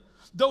Arimathea.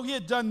 Though he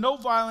had done no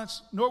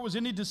violence, nor was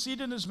any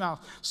deceit in his mouth.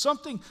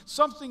 Something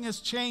has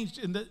changed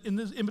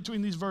in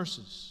between these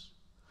verses.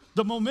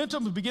 The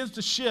momentum begins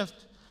to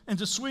shift and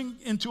to swing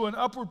into an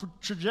upward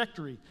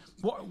trajectory.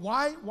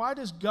 Why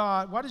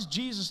does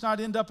Jesus not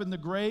end up in the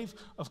grave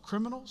of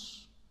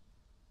criminals,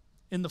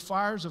 in the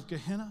fires of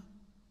Gehenna?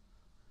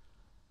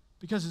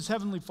 Because his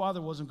heavenly Father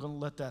wasn't going to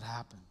let that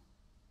happen.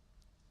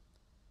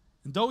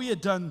 And though he had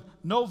done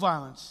no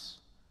violence,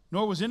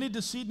 nor was any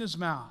deceit in his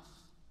mouth,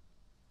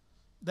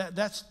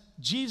 that's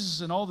Jesus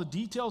and all the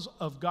details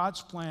of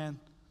God's plan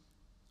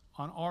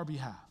on our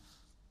behalf.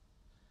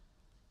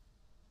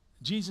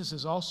 Jesus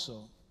is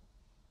also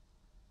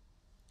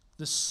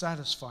the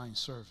satisfying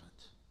servant.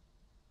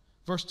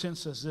 Verse 10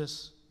 says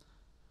this.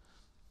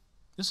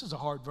 This is a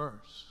hard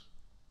verse.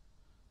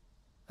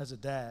 As a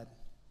dad,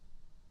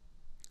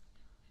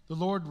 the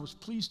Lord was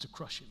pleased to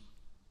crush him.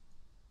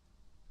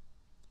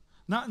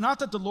 Not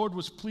that the Lord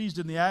was pleased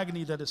in the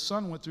agony that his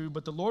son went through,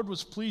 but the Lord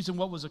was pleased in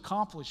what was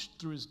accomplished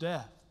through his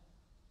death.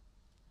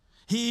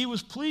 He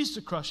was pleased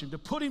to crush him, to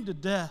put him to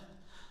death,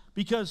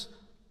 because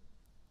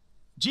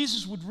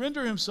Jesus would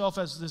render himself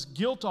as this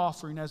guilt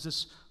offering, as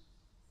this,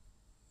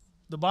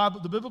 the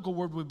biblical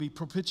word would be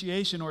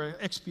propitiation or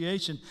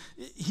expiation.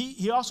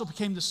 He also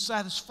became the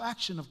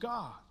satisfaction of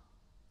God.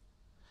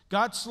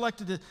 God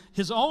selected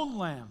his own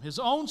lamb, his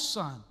own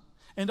son,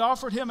 and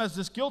offered him as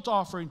this guilt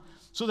offering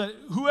so that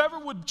whoever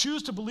would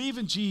choose to believe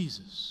in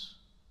Jesus.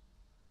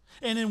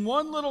 And in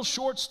one little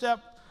short step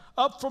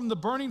up from the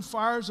burning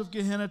fires of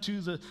Gehenna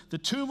to the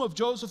tomb of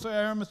Joseph of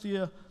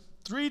Arimathea,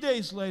 3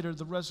 days later,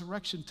 the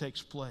resurrection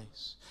takes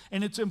place.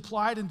 And it's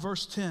implied in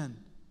verse 10.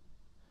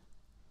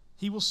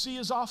 He will see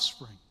his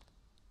offspring.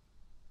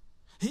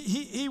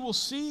 He will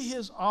see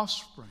his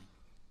offspring.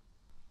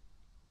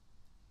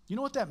 You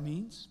know what that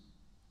means?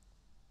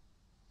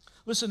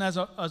 Listen, as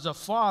a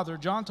father,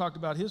 John talked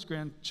about his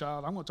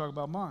grandchild. I'm going to talk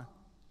about mine.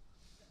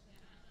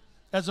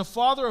 As a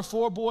father of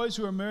 4 boys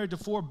who are married to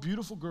 4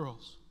 beautiful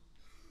girls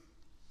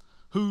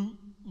who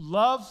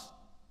love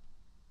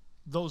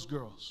those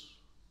girls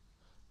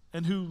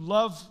and who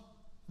love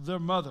their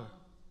mother,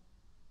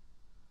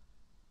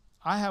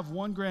 I have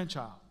one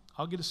grandchild.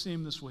 I'll get to see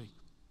him this week.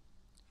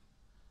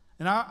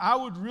 And I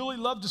would really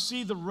love to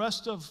see the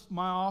rest of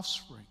my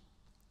offspring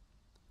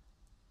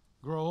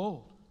grow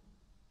old.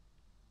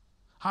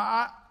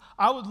 I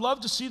would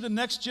love to see the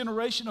next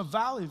generation of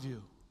Valley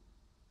View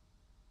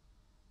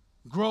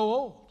grow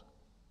old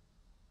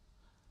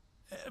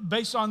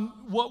based on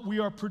what we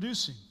are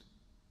producing.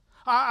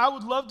 I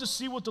would love to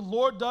see what the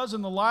Lord does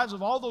in the lives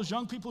of all those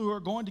young people who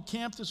are going to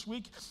camp this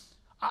week.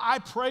 I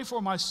pray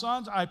for my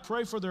sons. I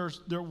pray for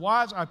their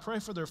wives. I pray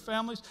for their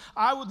families.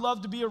 I would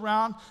love to be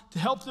around to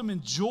help them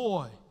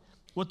enjoy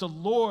what the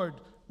Lord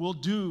will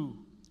do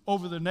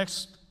over the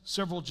next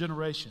several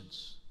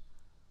generations.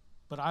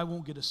 But I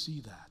won't get to see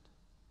that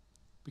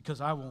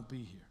because I won't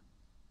be here.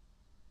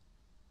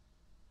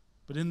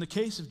 But in the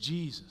case of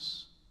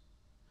Jesus,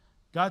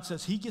 God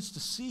says he gets to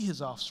see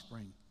his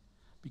offspring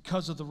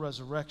because of the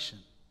resurrection.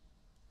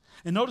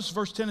 And notice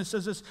verse 10, it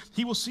says this,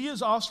 he will see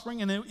his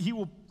offspring and he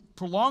will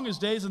prolong his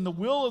days, and the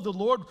will of the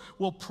Lord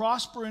will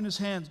prosper in his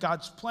hands.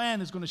 God's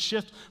plan is going to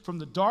shift from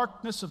the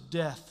darkness of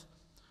death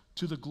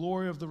to the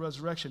glory of the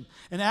resurrection.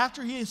 And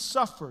after he has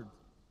suffered,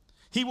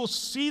 he will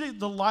see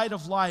the light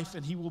of life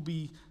and he will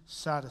be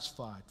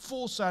satisfied.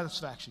 Full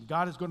satisfaction.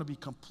 God is going to be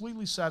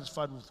completely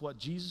satisfied with what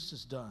Jesus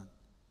has done.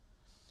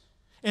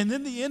 And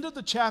then the end of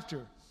the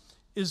chapter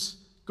is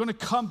going to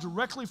come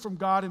directly from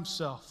God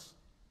himself.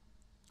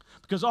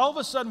 Because all of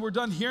a sudden we're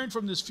done hearing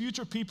from this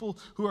future people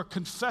who are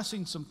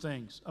confessing some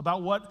things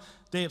about what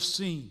they have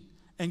seen.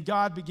 And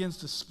God begins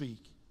to speak.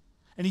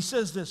 And he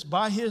says this,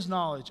 by his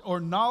knowledge or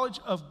knowledge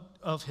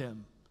of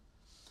him,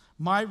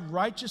 my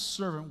righteous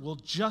servant will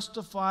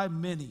justify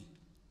many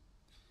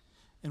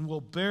and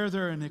will bear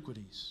their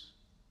iniquities.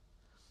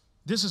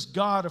 This is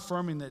God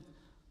affirming that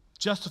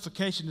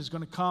justification is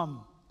going to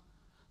come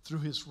through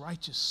his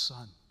righteous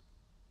son,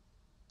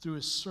 through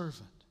his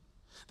servant.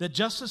 That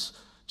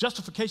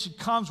justification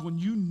comes when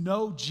you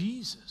know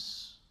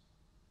Jesus.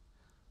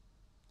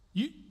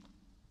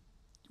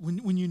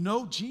 When you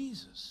know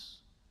Jesus,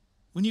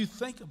 when you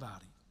think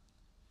about him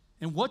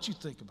and what you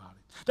think about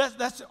him.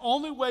 That's the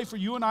only way for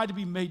you and I to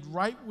be made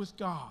right with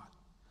God.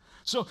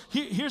 So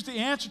here's the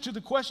answer to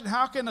the question,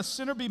 how can a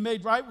sinner be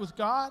made right with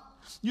God?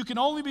 You can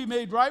only be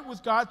made right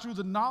with God through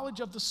the knowledge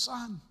of the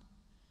Son,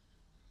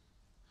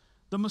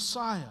 the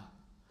Messiah,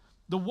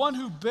 the one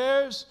who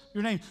bears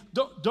your name.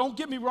 Don't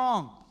get me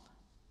wrong.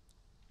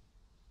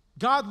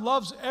 God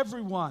loves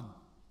everyone.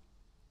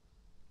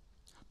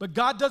 But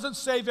God doesn't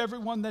save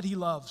everyone that he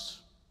loves.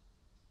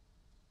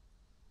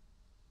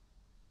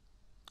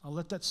 I'll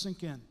let that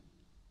sink in.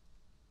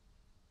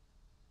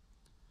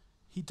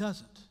 He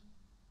doesn't.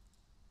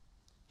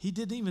 He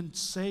didn't even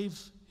save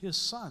his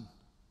son,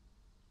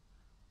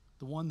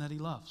 the one that he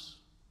loves,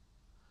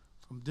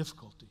 from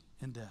difficulty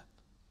and death.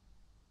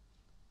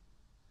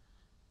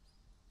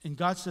 And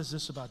God says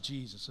this about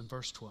Jesus in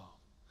verse 12.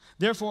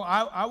 Therefore,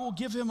 I will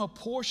give him a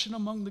portion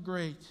among the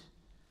great.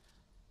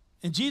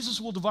 And Jesus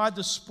will divide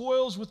the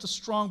spoils with the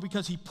strong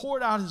because he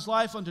poured out his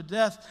life unto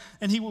death,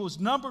 and he was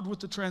numbered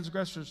with the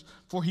transgressors.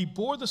 For he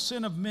bore the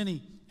sin of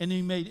many, and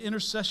he made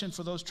intercession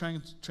for those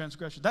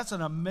transgressors. That's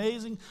an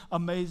amazing,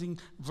 amazing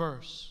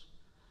verse.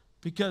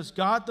 Because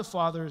God the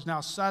Father is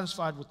now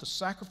satisfied with the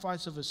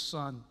sacrifice of his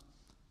Son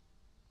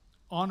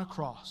on a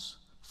cross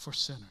for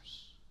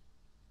sinners.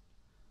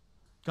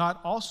 God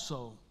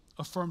also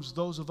affirms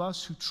those of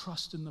us who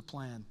trust in the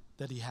plan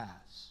that he has,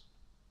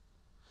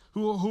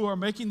 who are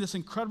making this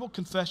incredible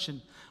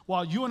confession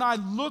while you and I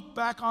look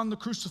back on the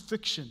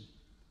crucifixion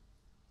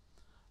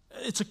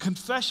It's a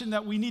confession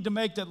that we need to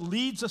make that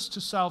leads us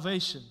to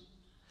salvation.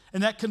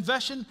 And that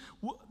confession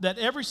that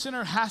every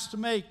sinner has to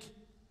make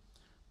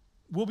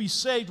will be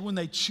saved when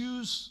they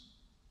choose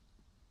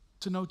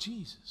to know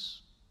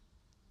Jesus.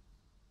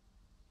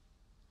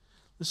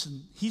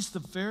 Listen, he's the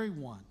very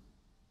one.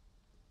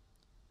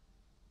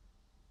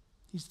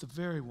 He's the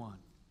very one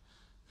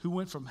who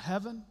went from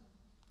heaven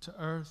to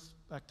earth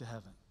back to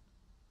heaven.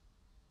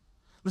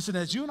 Listen,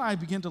 as you and I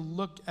begin to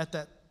look at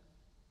that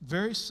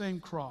very same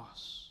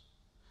cross,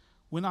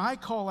 when I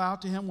call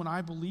out to him, when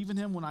I believe in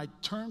him, when I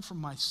turn from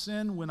my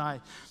sin, when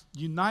I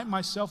unite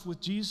myself with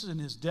Jesus in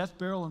his death,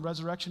 burial, and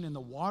resurrection in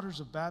the waters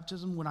of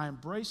baptism, when I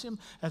embrace him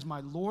as my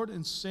Lord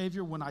and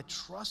Savior, when I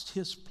trust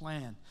his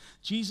plan,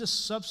 Jesus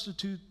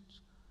substitutes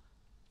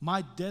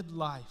my dead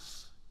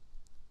life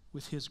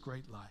with his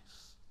great life.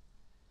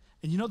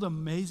 And you know the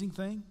amazing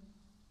thing?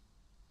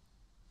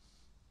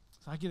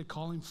 I get to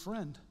call him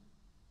friend.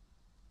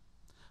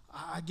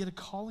 I get to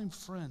call him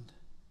friend.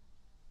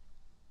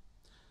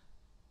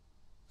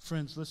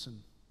 Friends,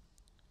 listen.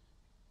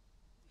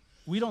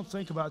 We don't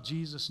think about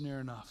Jesus near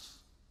enough.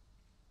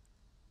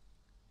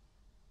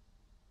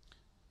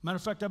 Matter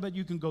of fact, I bet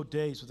you can go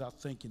days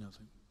without thinking of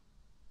him.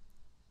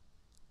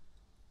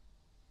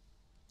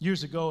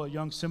 Years ago, a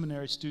young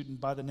seminary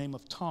student by the name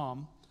of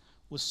Tom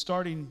was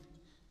starting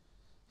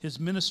his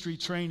ministry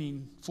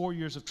training, 4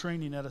 years of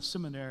training at a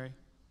seminary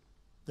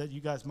that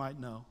you guys might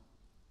know.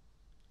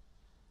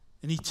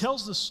 And he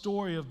tells the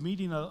story of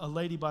meeting a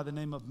lady by the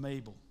name of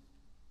Mabel.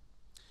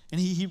 And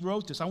he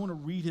wrote this. I want to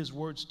read his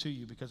words to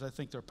you because I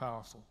think they're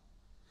powerful.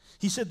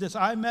 He said this: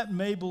 I met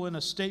Mabel in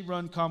a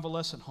state-run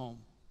convalescent home.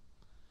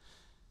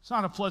 It's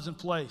not a pleasant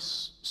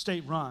place,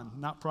 state-run,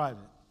 not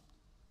private.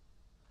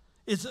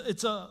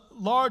 It's a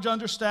large,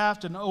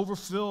 understaffed, and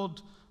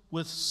overfilled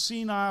with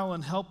senile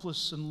and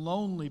helpless and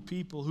lonely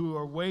people who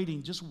are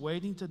waiting, just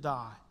waiting to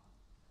die.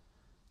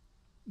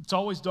 It's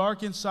always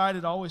dark inside.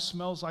 It always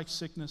smells like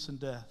sickness and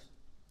death.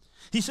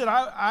 He said,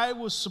 I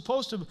was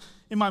supposed to,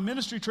 in my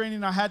ministry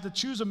training, I had to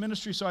choose a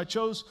ministry, so I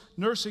chose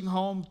nursing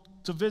home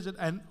to visit.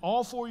 And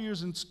all 4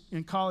 years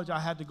in college, I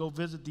had to go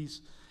visit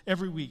these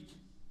every week.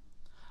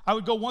 I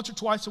would go once or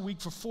twice a week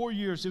for 4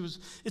 years.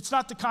 It's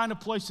not the kind of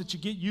place that you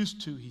get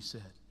used to, he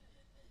said.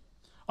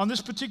 On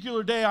this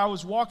particular day, I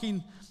was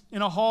walking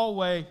in a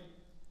hallway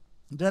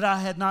that I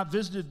had not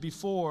visited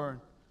before.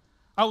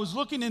 I was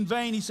looking in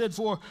vain, he said,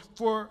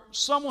 for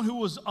someone who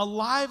was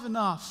alive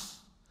enough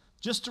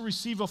just to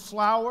receive a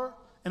flower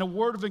and a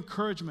word of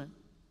encouragement.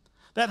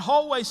 That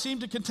hallway seemed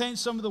to contain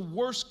some of the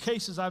worst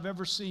cases I've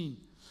ever seen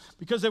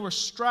because they were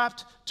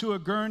strapped to a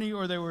gurney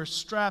or they were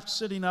strapped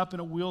sitting up in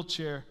a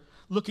wheelchair,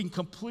 looking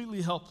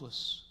completely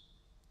helpless.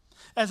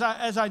 As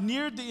I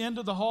neared the end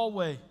of the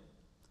hallway,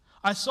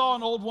 I saw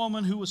an old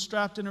woman who was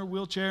strapped in her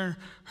wheelchair,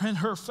 and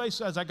her face,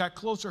 as I got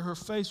closer, her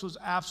face was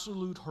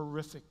absolute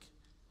horrific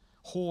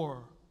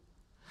horror.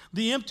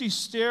 The empty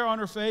stare on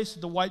her face,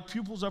 the white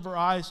pupils of her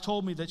eyes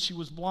told me that she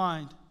was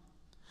blind.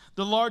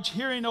 The large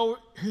hearing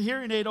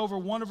aid over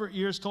one of her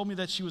ears told me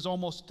that she was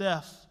almost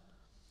deaf.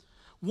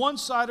 One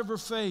side of her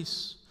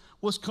face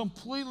was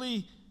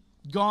completely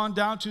gone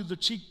down to the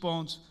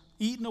cheekbones,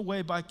 eaten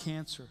away by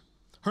cancer.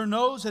 Her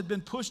nose had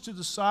been pushed to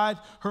the side.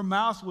 Her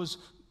mouth was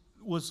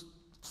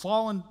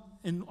fallen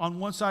on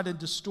one side and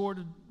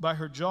distorted by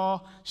her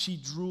jaw. She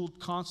drooled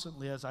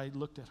constantly as I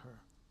looked at her.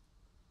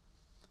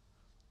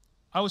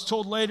 I was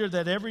told later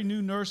that every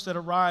new nurse that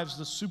arrives,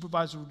 the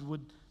supervisor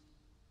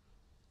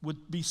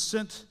would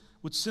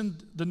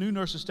send the new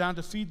nurses down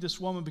to feed this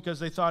woman because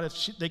they thought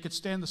if they could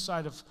stand the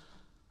sight of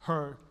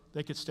her,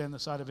 they could stand the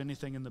sight of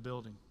anything in the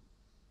building.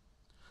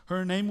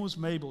 Her name was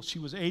Mabel. She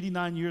was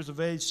 89 years of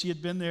age. She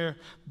had been there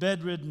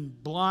bedridden,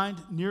 blind,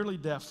 nearly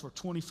deaf for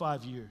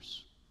 25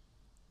 years.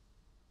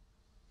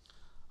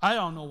 I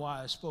don't know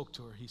why I spoke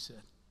to her, he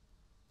said.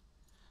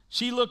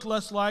 She looked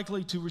less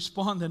likely to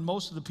respond than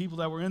most of the people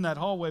that were in that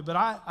hallway, but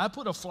I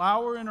put a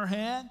flower in her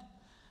hand,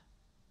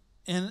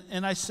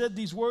 and I said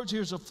these words: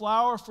 here's a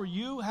flower for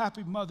you,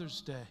 happy Mother's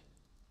Day.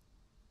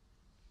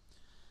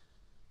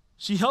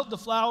 She held the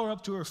flower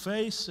up to her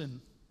face,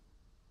 and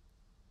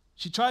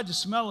she tried to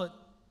smell it,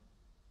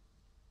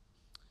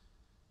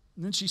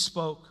 and then she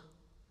spoke.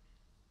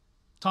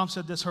 Tom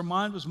said this: her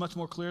mind was much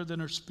more clear than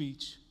her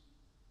speech.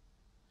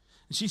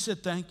 And she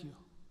said, thank you.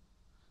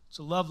 It's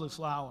a lovely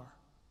flower.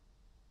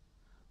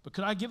 But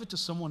could I give it to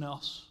someone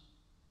else?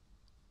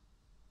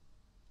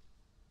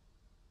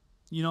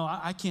 You know,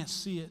 I can't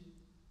see it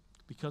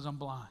because I'm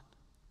blind.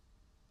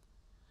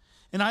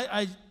 And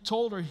I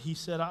told her, he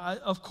said,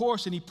 of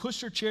course, and he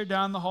pushed her chair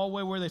down the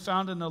hallway where they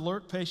found an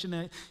alert patient.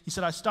 And he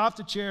said, I stopped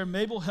the chair, and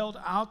Mabel held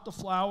out the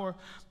flower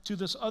to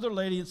this other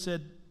lady and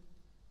said,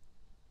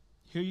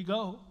 here you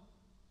go.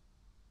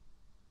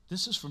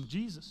 This is from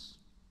Jesus.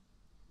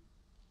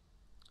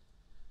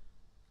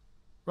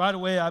 Right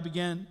away, it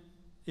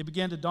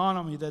began to dawn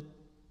on me that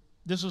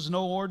this was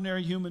no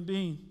ordinary human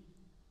being.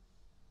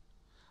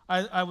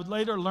 I would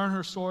later learn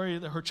her story,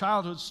 her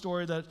childhood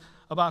story, that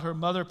about her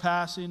mother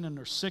passing and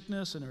her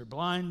sickness and her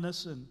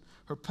blindness and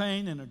her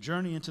pain and her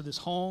journey into this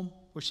home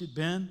where she'd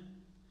been.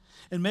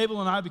 And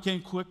Mabel and I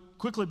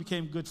quickly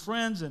became good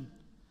friends, and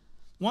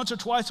once or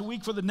twice a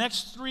week for the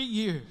next 3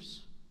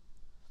 years,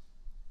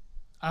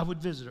 I would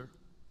visit her.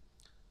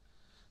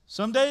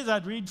 Some days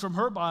I'd read from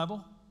her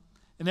Bible,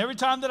 and every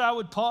time that I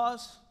would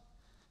pause,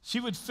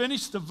 she would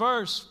finish the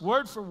verse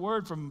word for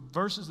word from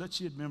verses that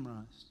she had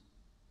memorized.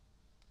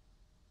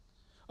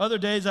 Other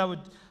days I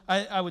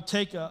would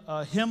take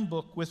a hymn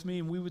book with me,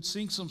 and we would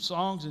sing some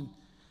songs, and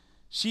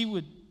she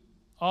would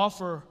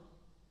offer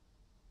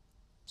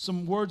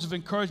some words of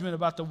encouragement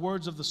about the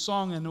words of the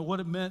song and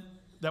what it meant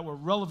that were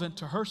relevant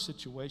to her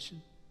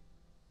situation.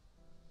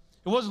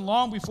 It wasn't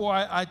long before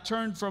I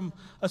turned from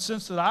a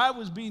sense that I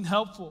was being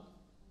helpful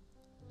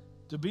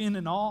to being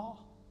in awe.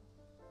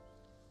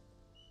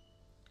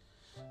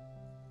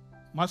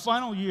 My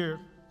final year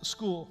of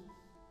school,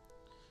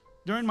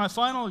 during my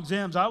final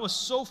exams, I was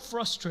so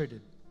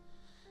frustrated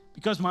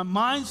because my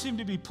mind seemed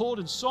to be pulled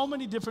in so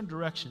many different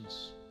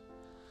directions.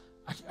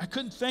 I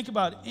couldn't think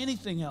about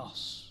anything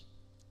else.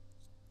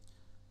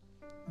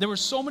 There were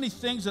so many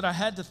things that I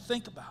had to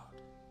think about.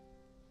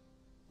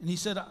 And he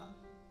said,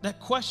 that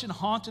question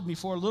haunted me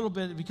for a little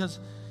bit because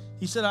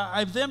he said,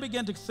 I then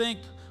began to think,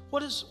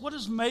 what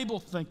does Mabel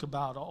think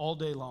about all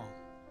day long?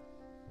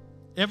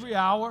 Every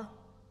hour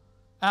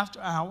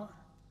after hour,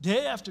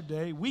 day after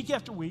day, week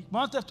after week,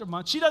 month after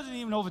month. She doesn't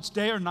even know if it's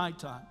day or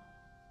nighttime.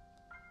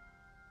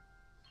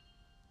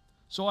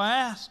 So I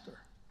asked her.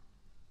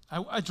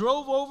 I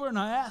drove over and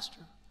I asked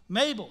her,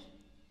 Mabel,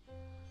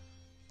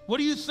 what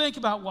do you think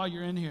about while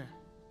you're in here?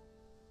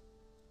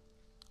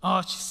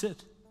 Oh, she said,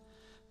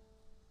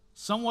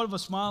 somewhat of a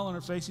smile on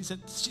her face. She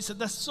said,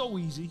 that's so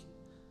easy.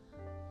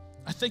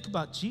 I think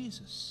about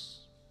Jesus.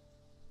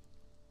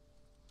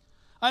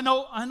 I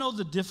know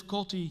the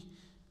difficulty,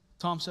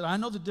 Tom said, I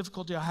know the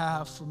difficulty I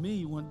have for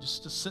me when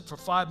just to sit for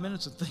 5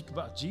 minutes and think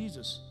about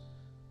Jesus.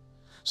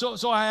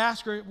 So I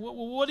asked her,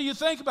 what do you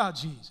think about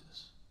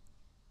Jesus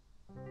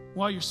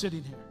while you're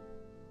sitting here?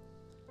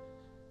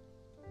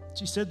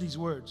 She said these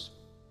words.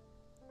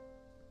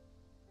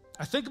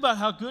 I think about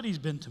how good he's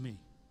been to me.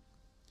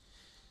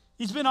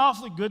 He's been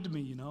awfully good to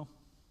me, you know.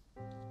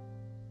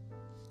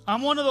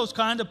 I'm one of those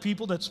kind of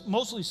people that's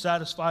mostly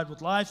satisfied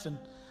with life, and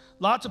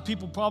lots of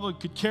people probably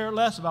could care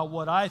less about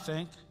what I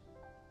think,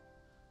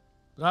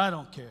 but I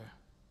don't care.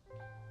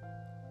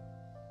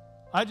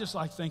 I just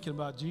like thinking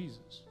about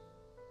Jesus.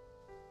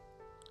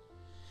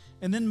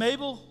 And then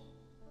Mabel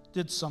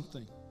did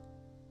something.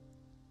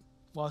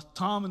 While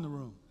Tom in the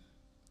room,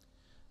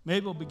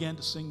 Mabel began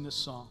to sing this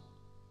song.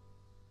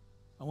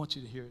 I want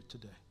you to hear it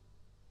today.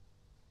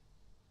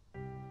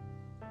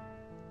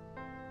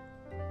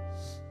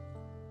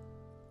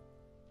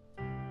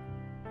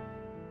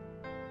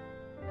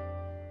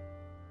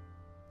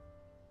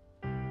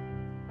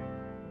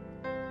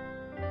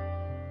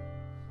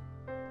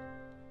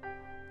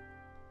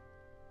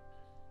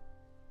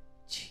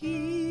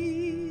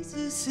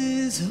 Jesus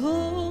is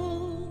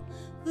all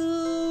the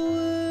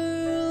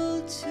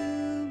world to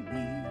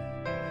me,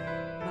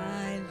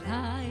 my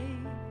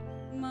life,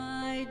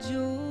 my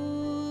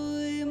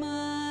joy,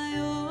 my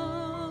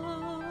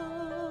all.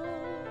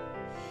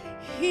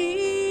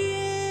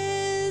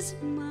 He is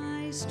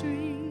my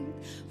strength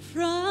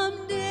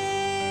from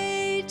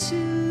day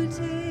to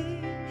day.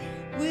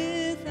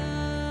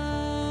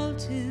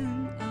 Without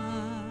him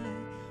I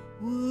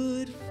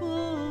would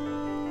fall.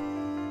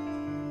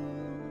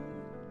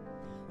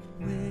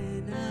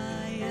 When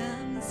I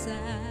am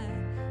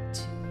sad,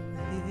 to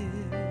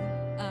him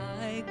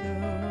I go.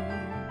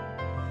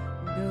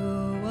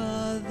 No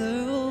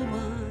other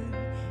one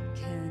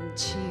can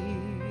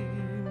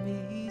cheer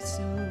me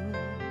so.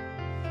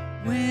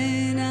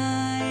 When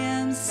I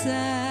am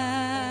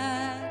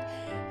sad,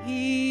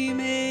 he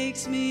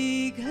makes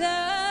me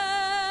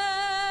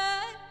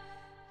glad.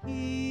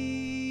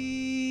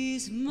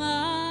 He's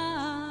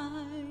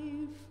my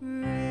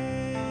friend.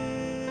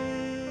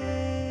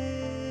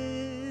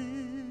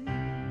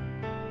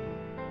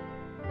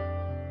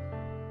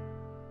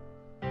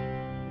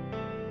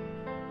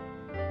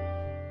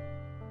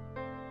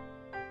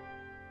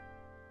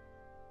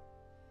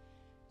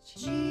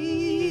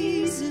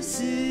 Jesus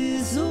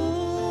is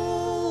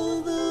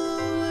all the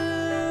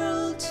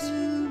world to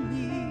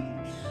me,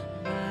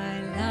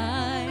 my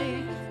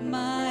life,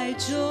 my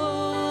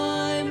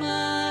joy,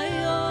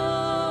 my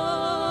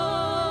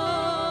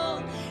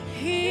all.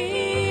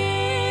 He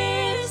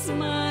is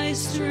my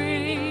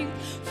strength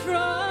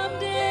from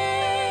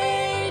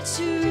day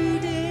to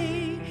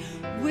day.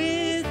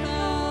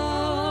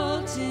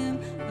 Without him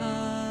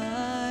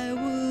I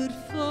would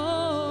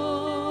fall.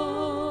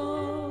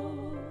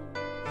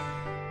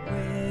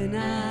 When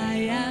I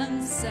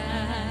am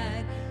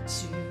sad,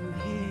 to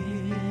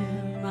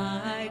him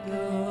I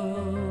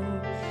go.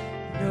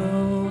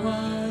 No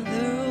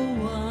other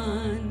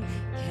one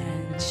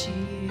can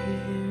cheer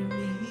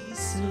me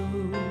so.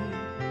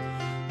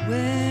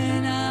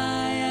 When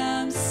I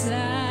am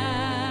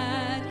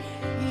sad,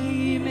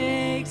 he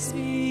makes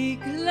me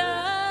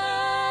glad.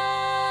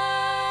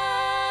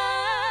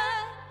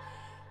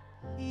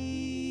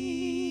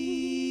 He's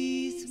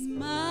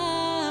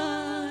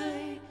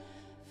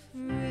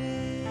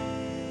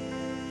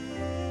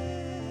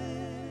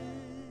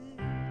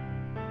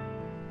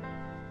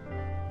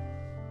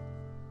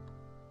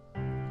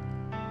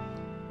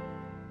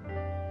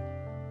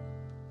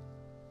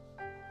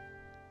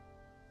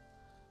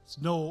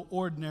It's no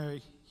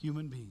ordinary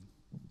human being.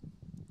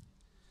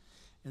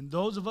 And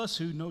those of us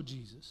who know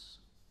Jesus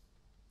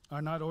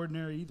are not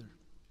ordinary either,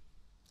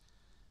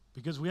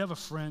 because we have a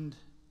friend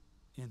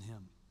in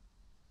him.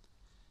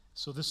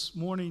 So this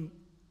morning,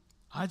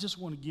 I just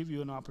want to give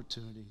you an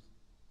opportunity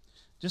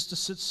just to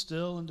sit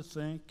still and to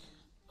think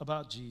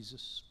about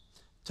Jesus.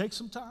 Take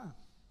some time.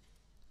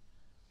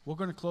 We're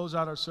going to close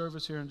out our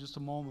service here in just a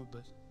moment,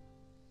 but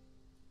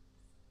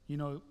you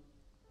know,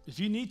 if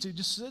you need to,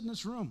 just sit in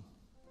this room.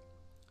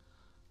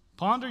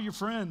 Ponder your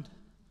friend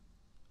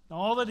and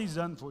all that he's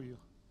done for you.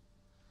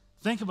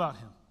 Think about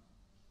him.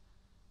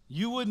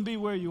 You wouldn't be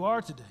where you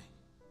are today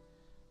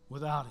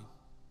without him.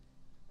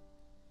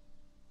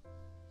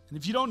 And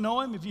if you don't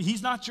know him, if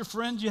he's not your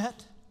friend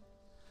yet,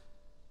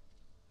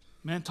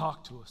 man,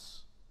 talk to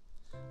us.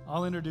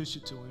 I'll introduce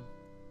you to him.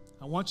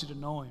 I want you to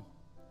know him.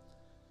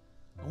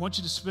 I want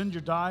you to spend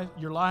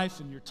your life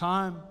and your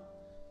time,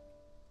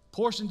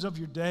 portions of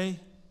your day,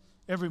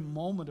 every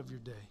moment of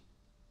your day,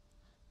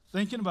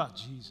 thinking about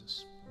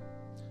Jesus.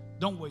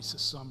 Don't waste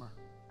this summer.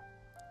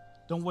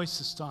 Don't waste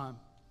this time.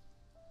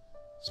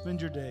 Spend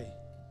your day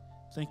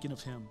thinking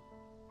of him.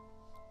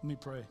 Let me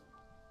pray.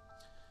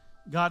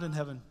 God in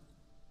heaven,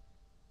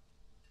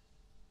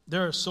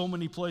 there are so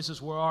many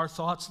places where our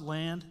thoughts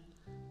land,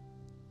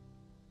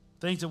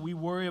 things that we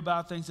worry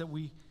about, things that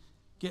we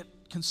get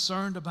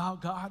concerned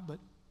about, God, but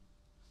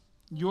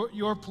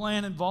your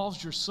plan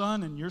involves your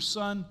son, and your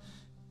son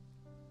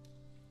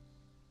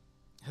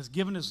has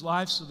given his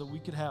life so that we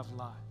could have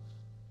life.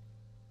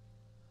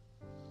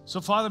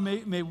 So, Father,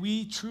 may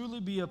we truly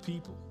be a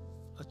people,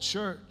 a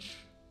church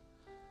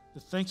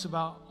that thinks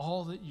about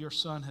all that your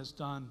son has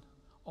done,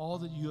 all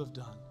that you have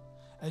done.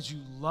 As you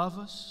love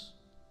us,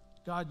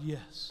 God,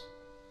 yes,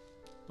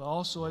 but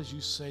also as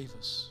you save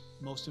us,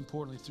 most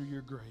importantly, through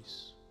your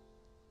grace.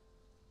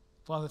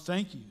 Father,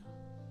 thank you.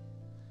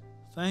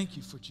 Thank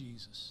you for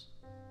Jesus.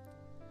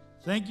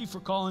 Thank you for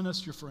calling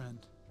us your friend.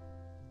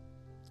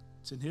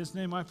 It's in his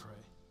name I pray.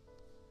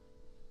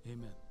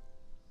 Amen.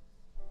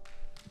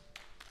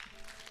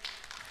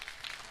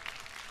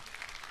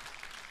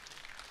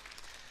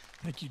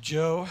 Thank you,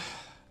 Joe.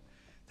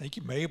 Thank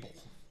you, Mabel.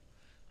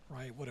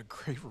 Right, what a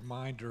great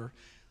reminder.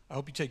 I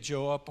hope you take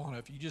Joe up on it.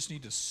 If you just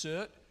need to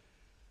sit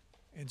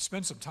and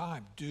spend some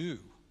time, do.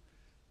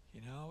 You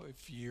know,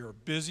 if you're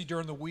busy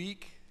during the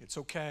week, it's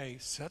okay.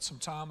 Set some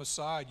time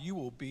aside. You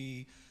will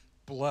be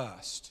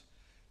blessed.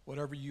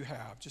 Whatever you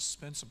have, just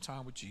spend some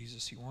time with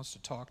Jesus. He wants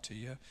to talk to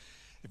you.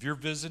 If you're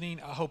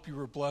visiting, I hope you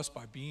were blessed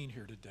by being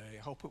here today.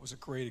 I hope it was a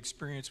great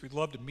experience. We'd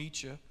love to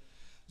meet you.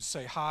 Just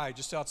say hi.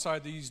 Just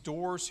outside these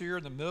doors here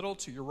in the middle,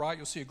 to your right,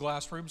 you'll see a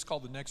glass room. It's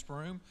called the next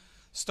room.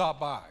 Stop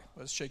by.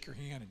 Let's shake your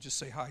hand and just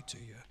say hi to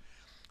you.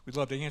 We'd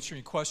love to answer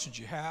any questions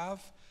you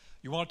have.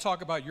 You want to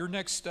talk about your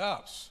next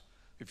steps.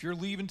 If you're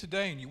leaving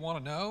today and you want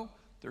to know,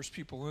 there's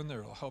people in there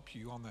that will help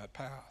you on that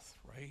path,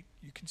 right?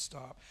 You can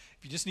stop.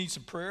 If you just need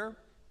some prayer,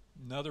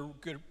 another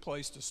good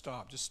place to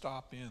stop. Just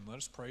stop in. Let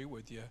us pray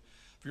with you.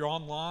 If you're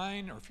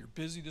online or if you're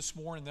busy this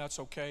morning, that's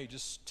okay.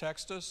 Just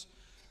text us.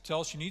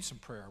 Tell us you need some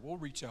prayer. We'll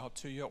reach out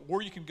to you.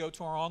 Or you can go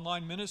to our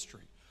online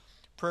ministry,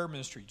 prayer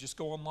ministry. Just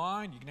go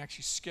online. You can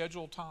actually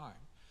schedule time.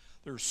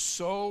 There's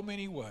so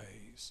many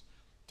ways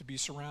to be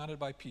surrounded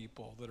by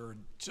people that are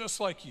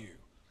just like you,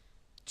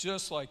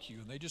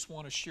 and they just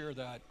want to share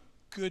that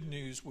good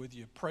news with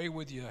you, pray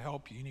with you,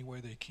 help you any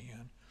way they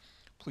can.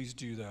 Please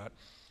do that.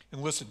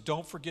 And listen,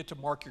 don't forget to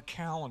mark your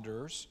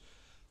calendars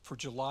for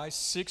July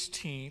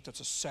 16th. That's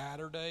a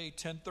Saturday,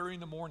 10:30 in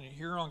the morning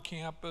here on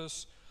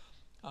campus.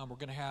 We're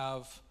going to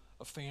have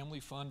a family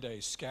fun day,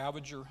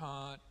 scavenger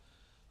hunt,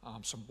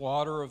 some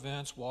water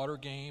events, water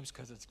games,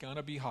 because it's going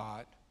to be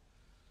hot.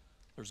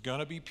 There's going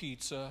to be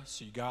pizza,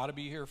 so you got to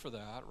be here for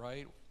that,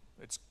 right?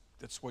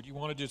 That's what you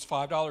want to do. It's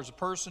 $5 a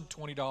person,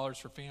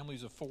 $20 for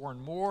families of 4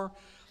 and more.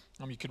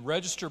 You can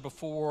register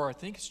before, I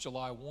think it's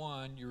July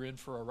 1, you're in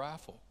for a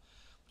raffle.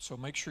 So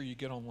make sure you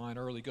get online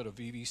early. Go to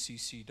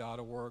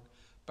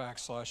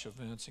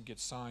vvcc.org/events and get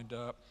signed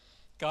up.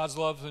 God's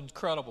love is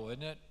incredible,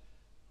 isn't it?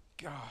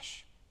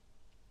 Gosh,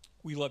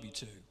 we love you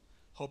too.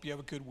 Hope you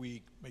have a good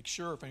week. Make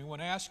sure if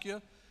anyone asks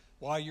you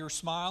why you're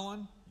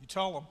smiling, you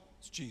tell them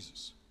it's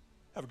Jesus.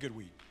 Have a good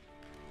week.